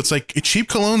 long too. It's like cheap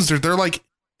colognes, they're like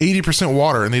 80%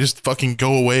 water, and they just fucking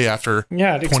go away after.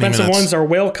 Yeah, the 20 expensive minutes. ones are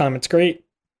whale cum. It's great.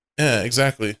 Yeah,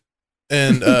 exactly.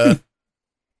 And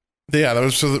yeah, that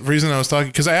was so the reason I was talking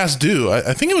because I asked Du.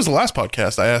 I think it was the last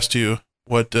podcast. I asked you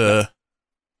what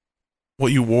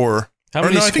you wore. how Or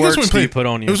many no, I think that's squirts when we do you played- put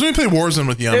on you? It was when we played Warzone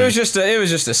with Yummy. It was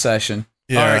just a session.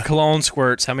 yeah. All right, cologne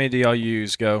squirts. How many do y'all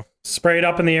use? Go. Spray it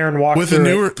up in the air and walk with the through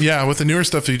newer it. with the newer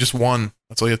stuff you just won.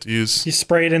 That's all you have to use. You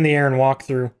spray it in the air and walk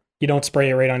through. You don't spray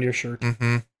it right onto your shirt.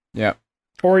 Hmm. Yeah.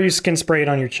 Or you can spray it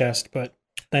on your chest, but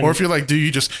then Or if you're like, do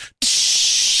you just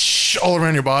all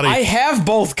around your body? I have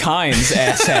both kinds,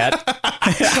 asshat.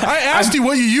 I asked you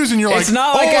what you use, and you're like, It's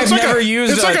not like I've never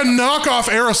used It's a- like a knockoff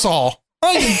aerosol.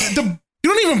 Like, you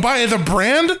don't even buy the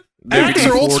brand. Axe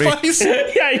or Old Spice.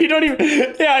 yeah, you don't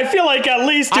even. Yeah, I feel like at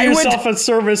least do I would- yourself a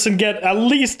service and get at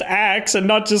least Axe and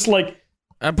not just like.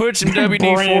 I put some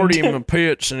WD-40 in my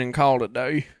pits and then called it a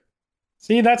day.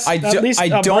 See, that's I at least a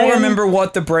don't brand. remember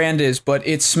what the brand is, but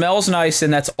it smells nice,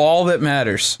 and that's all that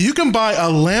matters. You can buy a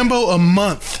Lambo a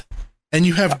month, and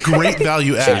you have great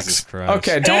value Jesus Axe. Christ.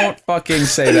 Okay, don't fucking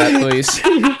say that, please.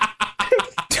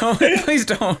 Please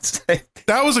don't say.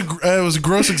 That was it was a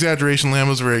gross exaggeration.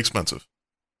 Lambo's very expensive.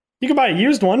 You can buy a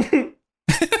used one And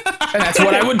that's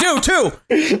what I would do too.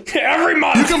 every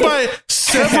month. You can buy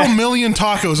several million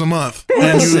tacos a month. And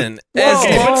you, Listen, Well, as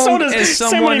okay, but so long does as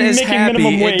someone someone is making happy,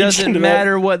 minimum it wage doesn't into that.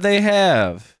 matter what they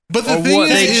have. But the Or thing what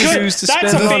they is, choose to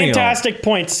That's spend a money on. fantastic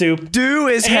point, Soup. Do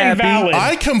is And happy. valid.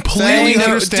 I completely Thank you.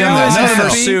 understand Don't that. listen No, no, for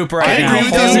no. Soup right I now. agree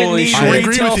with Doesn't you. need I agree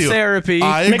retail with you. therapy.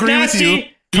 I agree with you McNasty,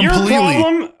 your completely.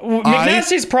 problem,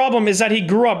 McNasty's problem is that he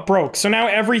grew up broke, so now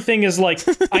everything is like,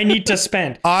 I need to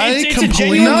spend. I it's a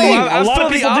completely- genuine No, thing. I A lot feel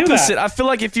of the people do opposite. that. I feel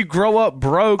like if you grow up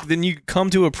broke, then you come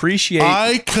to appreciate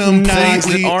I things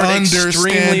completely that aren't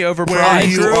extremely understand where overpriced.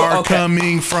 you are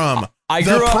coming from. I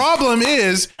The grew up- problem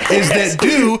is that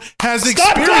Dew has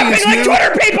Stop experienced clapping like new.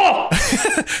 Twitter people!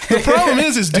 The problem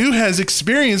is Dew has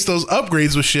experienced those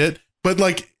upgrades with shit, but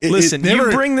like, Listen, it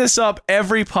never, you bring this up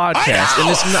every podcast,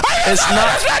 know!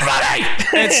 and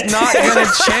it's not going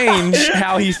to change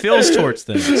how he feels towards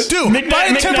things. Dude, buy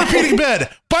a Tempur-Pedic bed.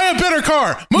 Buy a better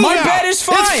car. Move My out. bed is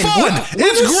fine. It's fun.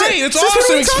 It's great. It's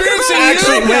awesome. Experiencing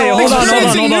Actually, new, wait, hold on,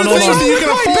 experiencing hold on, new hold things on. that you can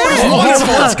afford is Hold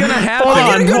wonderful. on, what's going to happen? Hold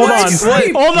on,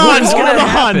 hold on. What's gonna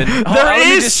happen? Hold on, There let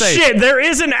me is just say- shit. There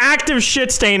is an active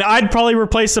shit stain. I'd probably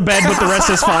replace the bed, but the rest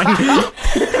is fine.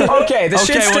 Okay, the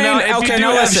shit well, stain. now, if you okay, do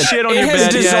now have listen. shit on it your has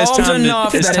bed, yeah, it's dissolved time to-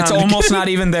 enough it's that it's time to almost not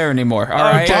even there anymore. All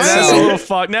right. Okay, that's So- a little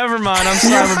fuck. Never mind. I'm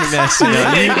sorry for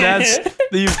McNasty.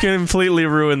 You've completely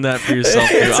ruined that for yourself.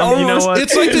 Dude. You know what?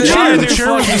 It's like the Lie chair. in The your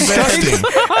chair was fucking bed.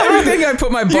 disgusting. Everything I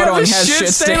put my butt You have on a has shit shit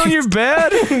stain on your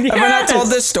bed? Have I not told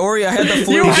this story? I had the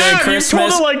flu You during have. You've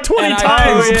Christmas. told it like 20 and I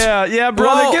times. pooped. Yeah,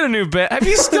 brother, Well- get a new bed. Have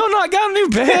you still not got a new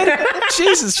bed?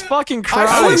 Jesus fucking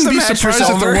Christ. I wouldn't be the mattress surprised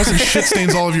if there over. wasn't shit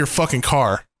stains all over your fucking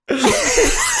car.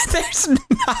 There's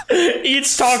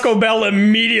Eats Taco Bell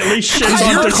immediately shits Is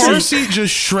on your the car seat. seat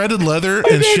just shredded leather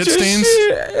and shit stains?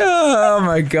 Oh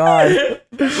my god.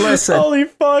 Listen. Holy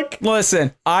fuck.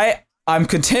 Listen. I'm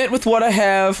content with what I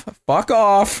have. Fuck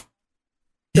off.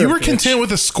 You were content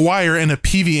with a Squire and a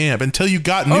PV amp until you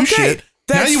got new Okay, shit.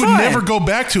 Now that's you would fine. never go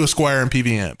back to a Squire and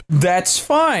PV amp. That's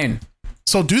fine.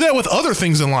 So do that with other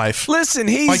things in life. Listen,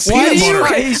 he's Like Why peanut do you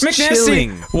butter. care, he's McNasty?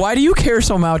 chilling. Why do you care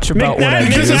so much about what I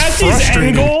Because do? it's McNasty's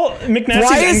frustrating. McNasty's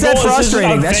Why is that end goal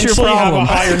frustrating? to That's your eventually problem. have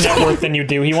a higher net worth than you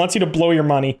do. He wants you to blow your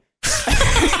money.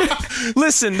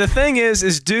 Listen, the thing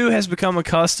is Dew has become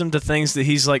accustomed to things that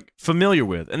he's like familiar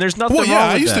with, and there's nothing Well, wrong yeah,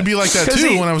 with I used that. to be like that 'Cause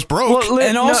too when I was broke. Well,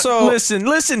 And also-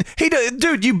 listen.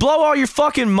 Dude, you blow all your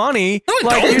fucking money. No, I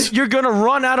like don't. you're gonna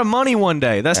run out of money one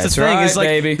day. That's That's the thing. right, is like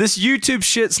baby. this YouTube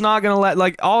shit's not gonna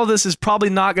like all of this is probably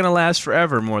not gonna last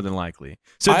forever, more than likely.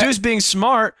 So Dew's being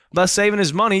smart by saving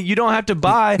his money. You don't have to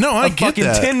buy No, I a get fucking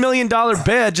that. $10 million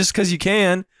bed just because you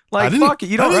can. I Like didn't- fuck it,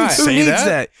 you I don't. didn't Who say needs that.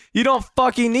 that? You don't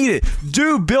fucking need it.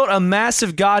 Dude built a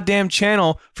massive goddamn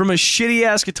channel from a shitty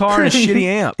ass guitar and a shitty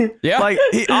amp. Yeah. Like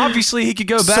he could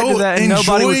go back So to that and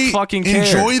nobody would fucking care.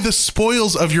 enjoy the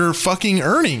spoils of your fucking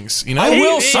earnings. You know, I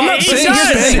will. He- I'm not he saying does.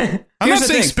 spend. I'm Here's not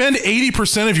the saying thing. spend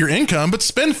 80% of your income, but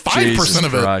spend 5%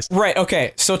 of it. Christ. Right.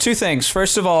 Okay. So two things.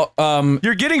 First of all,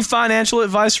 You're getting financial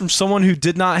advice from someone who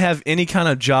did not have any kind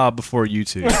of job before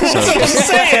YouTube. So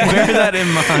just bear that in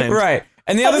mind. right.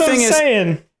 And the That's other what thing I'm is,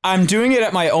 saying. I'm doing it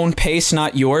at my own pace,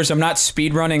 not yours. I'm not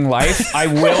speedrunning life. I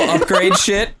will upgrade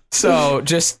shit. So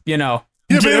just, Yeah,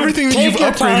 but Dude, everything that take you've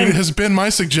your upgraded time. has been my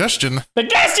suggestion.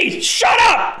 McNasty, shut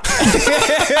up!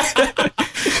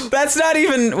 that's not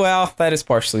even. Well, that is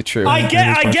partially true. I That get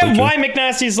is partially true. why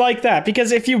McNasty's like that,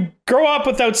 because if you grow up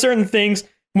without certain things,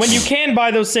 when you can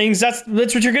buy those things, that's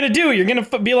what you're gonna do. You're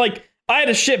gonna be like, I had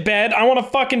a shit bed. I want a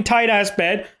fucking tight ass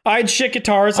bed. I had shit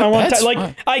guitars. I want bed's like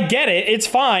fine. I get it. It's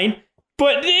fine,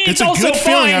 but it's It's a also good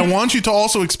feeling. I fine. want you to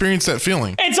also experience that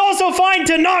feeling. It's also fine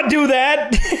to not do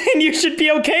that, and you should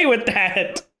be okay with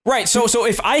that. Right. So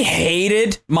if I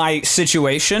hated my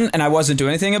situation and I wasn't doing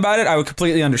anything about it, I would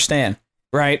completely understand.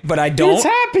 Right. But I don't. Dude's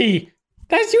happy.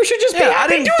 You should just be Yeah,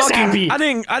 happy. Dude's happy. I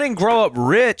didn't grow up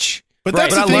rich. But But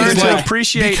that's I the thing learned is to like,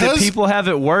 appreciate that people have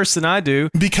it worse than I do.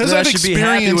 Because that I've I should be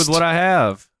happy with experienced- what I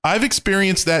have. I've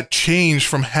experienced that change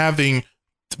from having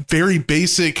very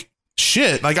basic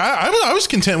shit. Like I was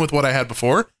content with what I had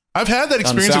before. I've had that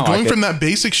experience of sound going like it. from that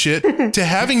basic shit to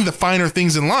having the finer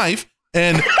things in life,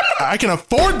 and I can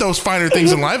afford those finer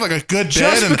things in life, like a good bed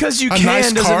Just and because you a can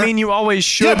nice doesn't car. mean you always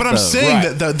should. Yeah, but I'm though. saying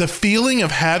Right. that the feeling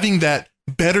of having that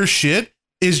better shit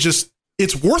is just,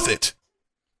 it's worth it.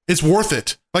 It's worth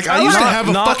it. Like I used to have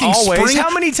a Not fucking always. spring. How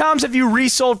many times have you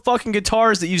resold fucking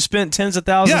guitars that you spent tens of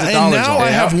thousands Yeah, of and dollars now on?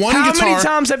 I have one How guitar. many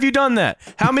times have you done that?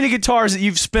 How many guitars that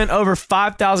you've spent over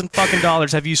 $5,000 fucking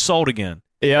dollars have you sold again?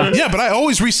 Yeah. Yeah, but I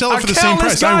always resell it for the same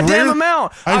countless price. goddamn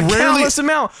amount. I A rarely- countless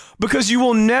amount because you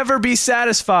will never be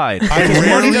satisfied. I Because money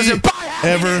rarely doesn't buy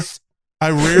I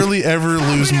rarely ever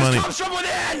lose money.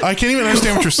 I can't even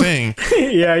understand what you're saying.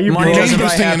 Yeah, you Money You're doesn't buy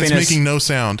boasting and it's happiness. making no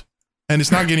sound, and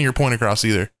it's not getting your point across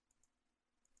either.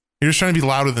 You're just trying to be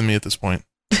louder than me at this point.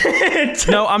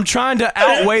 No, I'm trying to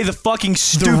outweigh the fucking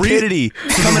stupidity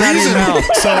coming out of your mouth.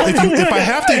 So if I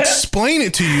have to explain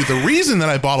it to you, the reason that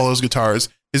I bought all those guitars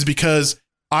is because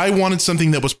I wanted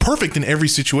something that was perfect in every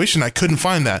situation. I couldn't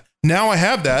find that. Now I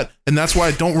have that, and that's why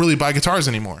I don't really buy guitars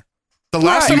anymore. The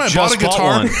last time I bought a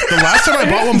guitar, the last time I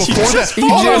bought one before that,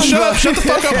 hold on, shut the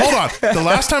fuck up, hold on. The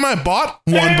last time I bought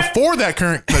one before that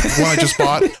current one I just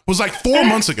bought was like 4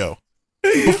 months ago.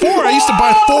 Before I used to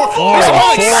buy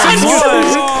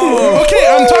Okay,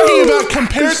 I'm talking about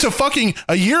compared to fucking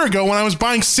a year ago when I was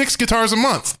buying 6 guitars a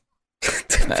month.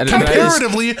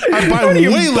 Comparatively, I buy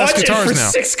way less guitars for now.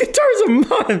 6 guitars a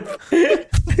month.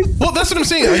 Well, that's what I'm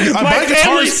saying. I buy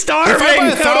guitars.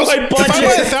 Starving. If I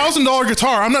buy a $1,000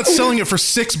 guitar, I'm not selling it for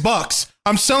 $6.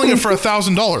 I'm selling it for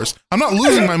 $1,000. I'm not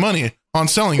losing my money on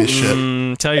selling this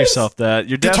shit. Tell yourself that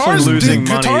you're definitely losing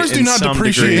money. Guitars do in not some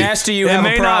depreciate. degree. Nasty, you have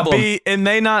a problem. It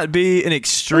may not be an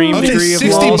extreme Okay, degree of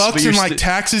 $60 loss, but in like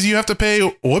taxes you have to pay.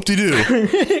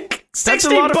 Whoop-de-doo. That's a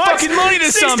lot of fucking money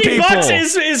to some people.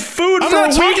 $60 is food I'm for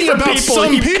not a talking week for about people.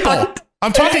 some you people. cunt.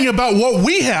 I'm talking about what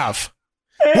we have.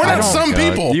 We're not some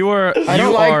people. You are. I You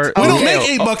don't like- are. We don't make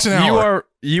 $8 an hour.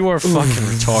 You are fucking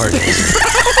retarded.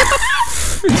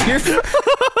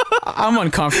 I'm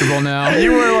uncomfortable now.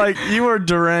 You are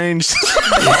deranged.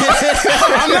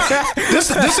 I'm not.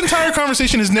 This entire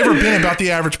conversation has never been about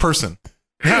the average person.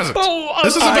 It hasn't.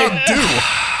 This is about dude.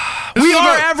 We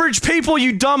are average people,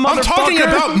 you dumb motherfucker. I'm talking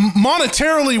about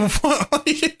monetarily. We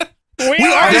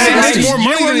are obviously average. make more money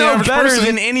You are than the no average better person.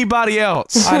 than anybody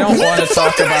else. I don't want to the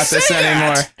talk fuck did I about this say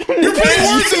anymore. You're putting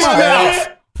words in my mouth.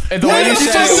 The way you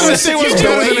said it was, say what's the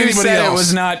better way than you anybody said it else.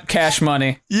 was not cash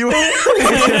money. You Now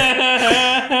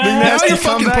you're come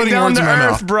fucking back putting down words to in my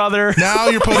earth, mouth. brother. Now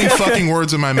you're putting fucking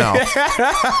words in my mouth.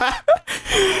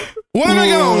 What am I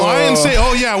gonna lie and say?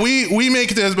 Oh yeah, we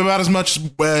make it about as much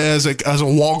as a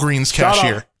Walgreens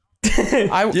cashier.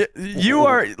 You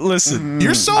are. Listen,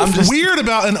 You're so weird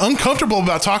about and uncomfortable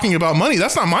about talking about money.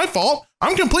 That's not my fault.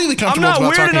 I'm completely I'm comfortable not about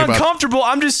weird talking and about it. uncomfortable.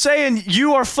 I'm just saying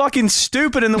you are fucking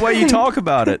stupid in the way you talk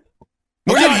about it.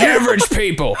 We're not average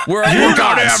people. We're not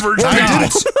average. We're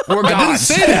gods. We're I didn't gods.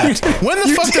 say that. When the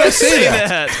fuck did I say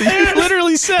that? You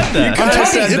literally said that.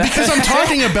 Because I'm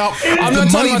talking about I'm the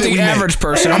not money talking about that the we average make.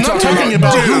 person. I'm not talking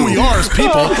about who we are as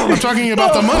people. I'm talking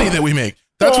about the money that we make.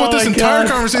 That's what this entire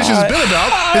conversation has been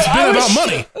about. It's been about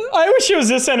money. I wish it was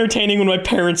this entertaining when my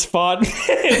parents fought. Instead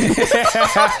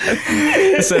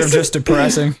of just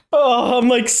depressing. Oh, I'm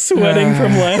like sweating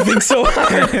from laughing so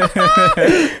hard.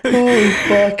 Holy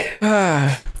fuck.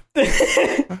 I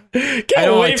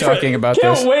don't like talking about this.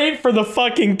 Can't wait for the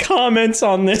fucking comments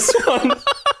on this one.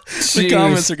 The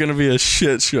comments are gonna be a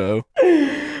shit show.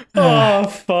 Oh,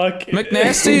 fuck.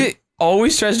 McNasty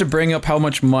always tries to bring up how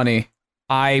much money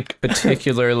I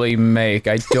particularly make.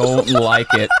 I don't like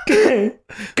it.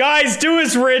 Guys, do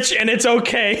is rich and it's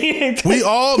okay. We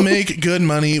all make good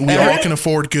money. We all can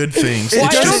afford good things. Well,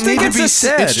 It's I don't just, think it's a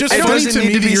said. it's just It funny doesn't to need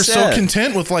me to that be you're so said.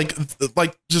 content with like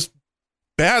just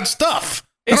bad stuff.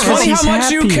 It's I don't know. funny how much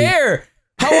you happy. care.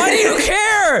 Why do you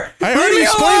care? I Leave already me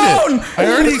explained alone. it. I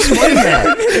already explained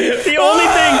that. The only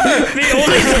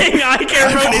thing I care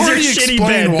I've about is your already shitty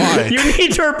explained bed. why. You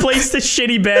need to replace the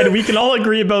shitty bed. We can all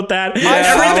agree about that.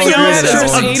 Everything else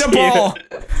is eat a ball.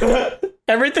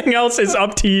 Everything else is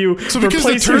up to you. So because the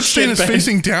Replace your turd stain shit is bed.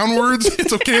 facing downwards,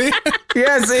 it's okay.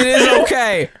 Yes, it is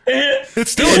okay.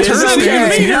 It's still a It turd is stain. okay.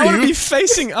 It's near How would it you. be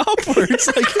facing upwards?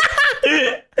 Like,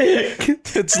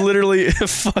 it's literally a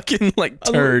fucking like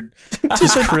turd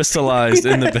just crystallized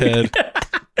in the bed.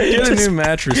 Get a new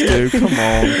mattress, dude. Come on.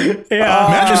 Yeah.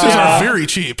 Mattresses are very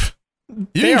cheap. You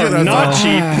They can are get a not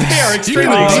cheap. They are You can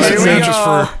extremely get a decent expensive. mattress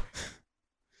for.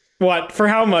 What? For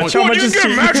how much? How much is cheap?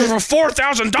 for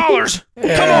 $4,000?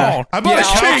 Come on. I bought Yeah, a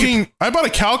Cal King. I bought a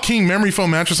Cal King memory foam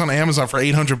mattress on Amazon for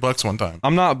 $800 one time.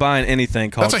 I'm not buying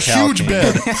anything called That's a Cal huge King.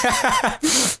 bed.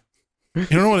 You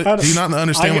don't know what? Do you not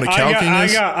understand what a Cal King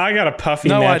is? I got a puffy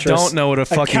No, mattress. I don't know what a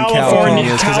fucking Cal California-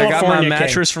 King is because I got my California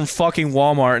mattress from fucking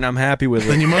Walmart and I'm happy with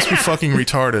Then it. you must be fucking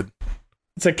retarded.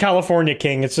 It's a California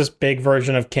King. It's just big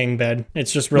version of king bed.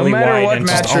 It's just really matter wide. what and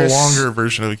mattress- Just a longer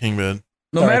version of a king bed.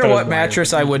 No Sorry, I matter thought it what was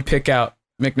mattress I would pick out,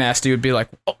 McNasty would be like,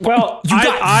 oh, Well, you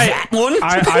got that one?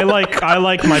 I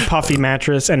like my puffy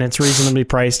mattress, and it's reasonably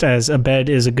priced. As a bed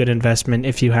is a good investment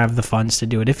if you have the funds to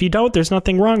do it. If you don't, there's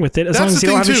nothing wrong with it as long That's as the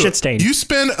you don't thing have a too. shit stain. You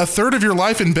spend a third of your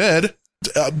life in bed.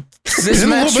 This spend a little bit of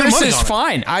mattress money is on it.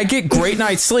 fine. I get great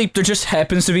night's sleep. There just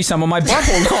happens to be some of my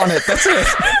bubbles on it. That's it.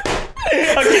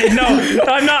 Okay, no,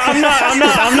 I'm not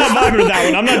vibing with that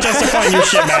one. I'm not justifying your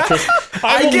shit mattress.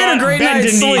 I will get a not great bend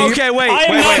night's a knee. sleep. Okay, wait, I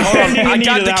am wait, not hold on. bending a I knee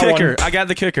got to the that kicker. one. I got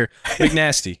the kicker.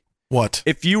 McNasty. What?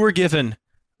 If you were given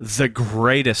the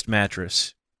greatest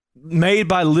mattress. Made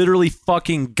by literally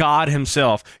fucking God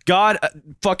himself. God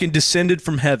fucking descended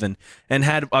from heaven and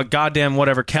had a goddamn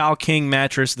whatever Cal King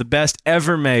mattress, the best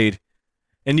ever made.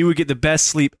 And you would get the best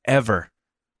sleep ever.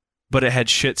 But it had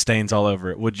shit stains all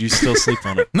over it. Would you still sleep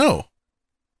on it? No.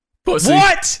 Pussy.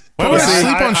 What? Why would I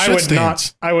sleep on I shit would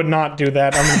stains? I would not do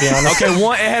that. I'm gonna be honest. Okay,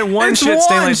 it had one It's shit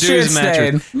stain one like dude's shit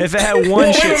mattress. stain. If it had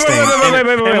one shit stain, wait,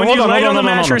 and when hold you on, laid hold on the on, hold on.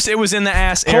 mattress, it was in the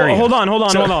ass area. Hold on.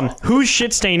 So- Whose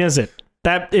shit stain is it?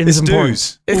 That is It's important.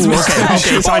 dude's. It's Ooh, mine.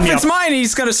 okay, Well, sign if me it's up. mine,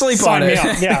 he's gonna sleep Sign on me it.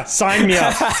 up. Yeah, sign me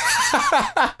up.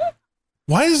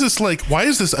 Why is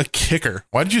this a kicker?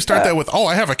 Why did you start that with, oh,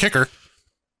 I have a kicker?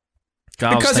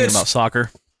 God, I was Because thinking it's- about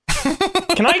soccer.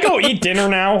 Can I go eat dinner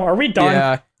now? Are we done?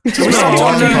 Yeah. We're Stop not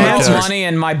talking talking about about money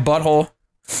and my butthole.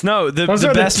 No, the Those are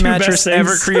the best two mattress best ever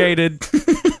things. created,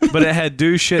 but it had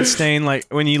dude shit stain. Like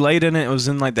when you laid in it, it was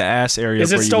in like the ass area.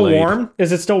 Is it where still you laid. warm?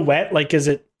 Is it still wet? Like, is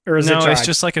it, or is it No, dry? it's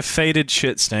just like a faded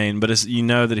shit stain, but it's, you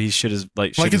know that he shit is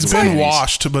like shit Like his it's been panties.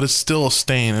 washed, but it's still a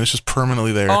stain, and it's just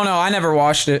permanently there. Oh no, I never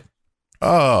washed it.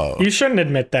 Oh, You shouldn't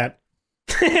admit that.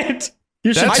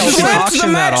 You should That's tell just people. like- Flipped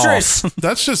the mattress.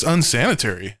 that's just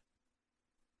unsanitary.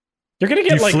 You're gonna You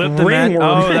get like flip the mat-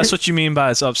 ringworm. Oh, that's what you mean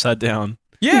by it's upside down,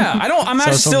 Yeah, I'm So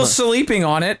actually it's still on sleeping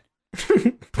on it.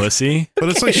 pussy. But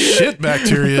it's like shit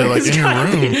bacteria, like in your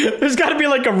room. There's got to be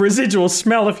like a residual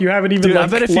smell if you haven't even Dude, like I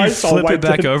bet if you Lysol flip it wiped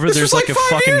back over, This there's was like like a 5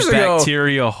 fucking years ago.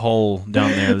 bacteria hole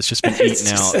down there that's just been It's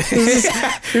eaten just-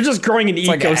 out. You're just growing an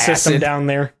like ecosystem acid. down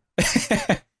there.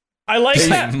 I like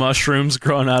that. Mushrooms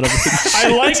growing out of it.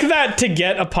 I like that to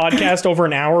get a podcast over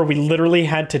an hour, we literally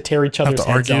had to tear each other's to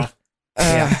heads argue. off.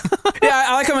 Yeah,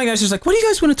 I like how my guys just like, what do you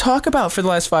guys want to talk about for the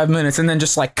last 5 minutes, and then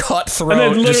just like cut throat. And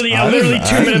then just- literally, I literally didn't-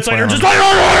 2 I didn't minutes later,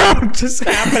 plan just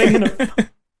happening.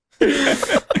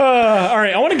 All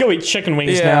right, I want to go eat chicken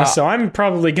wings Yeah. now, so I'm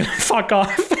probably gonna fuck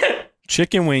off.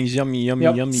 Chicken wings, yummy, yummy,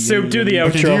 Yep. yummy. Soup, yummy, do the yummy.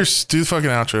 Okay, do the fucking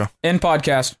outro. in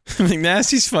podcast.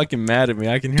 McNasty's fucking mad at me.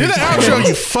 I can hear Do the his outro, voice.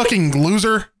 you fucking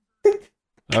loser.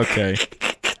 Okay.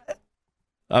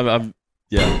 I'm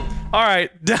yeah. All right.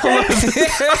 Download,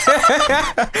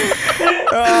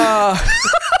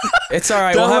 It's all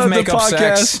right. We'll have download the makeup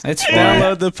sex. podcast. It's fine.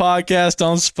 Download the podcast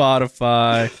on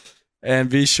Spotify, and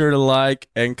be sure to like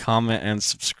and comment and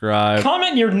subscribe.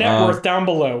 Comment your net worth down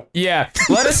below. Yeah,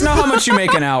 let us know how much you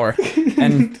make an hour.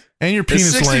 And And your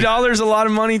Is penis length. $60 a lot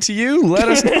of money to you? Let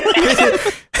us know.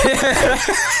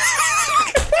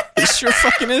 It sure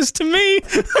fucking is to me.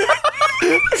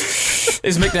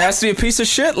 is McNasty a piece of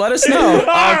shit? Let us know.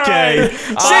 Okay.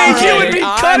 I'm See, you would be kidding.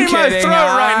 cutting I'm my kidding. throat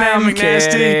right now, I'm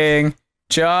McNasty. kidding.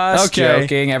 Just Okay.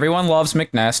 joking. Everyone loves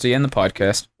McNasty and the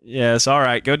podcast. Yes, all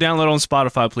right. Go download on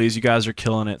Spotify, please. You guys are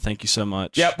killing it. Thank you so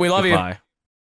much. Yep, we love you. Goodbye.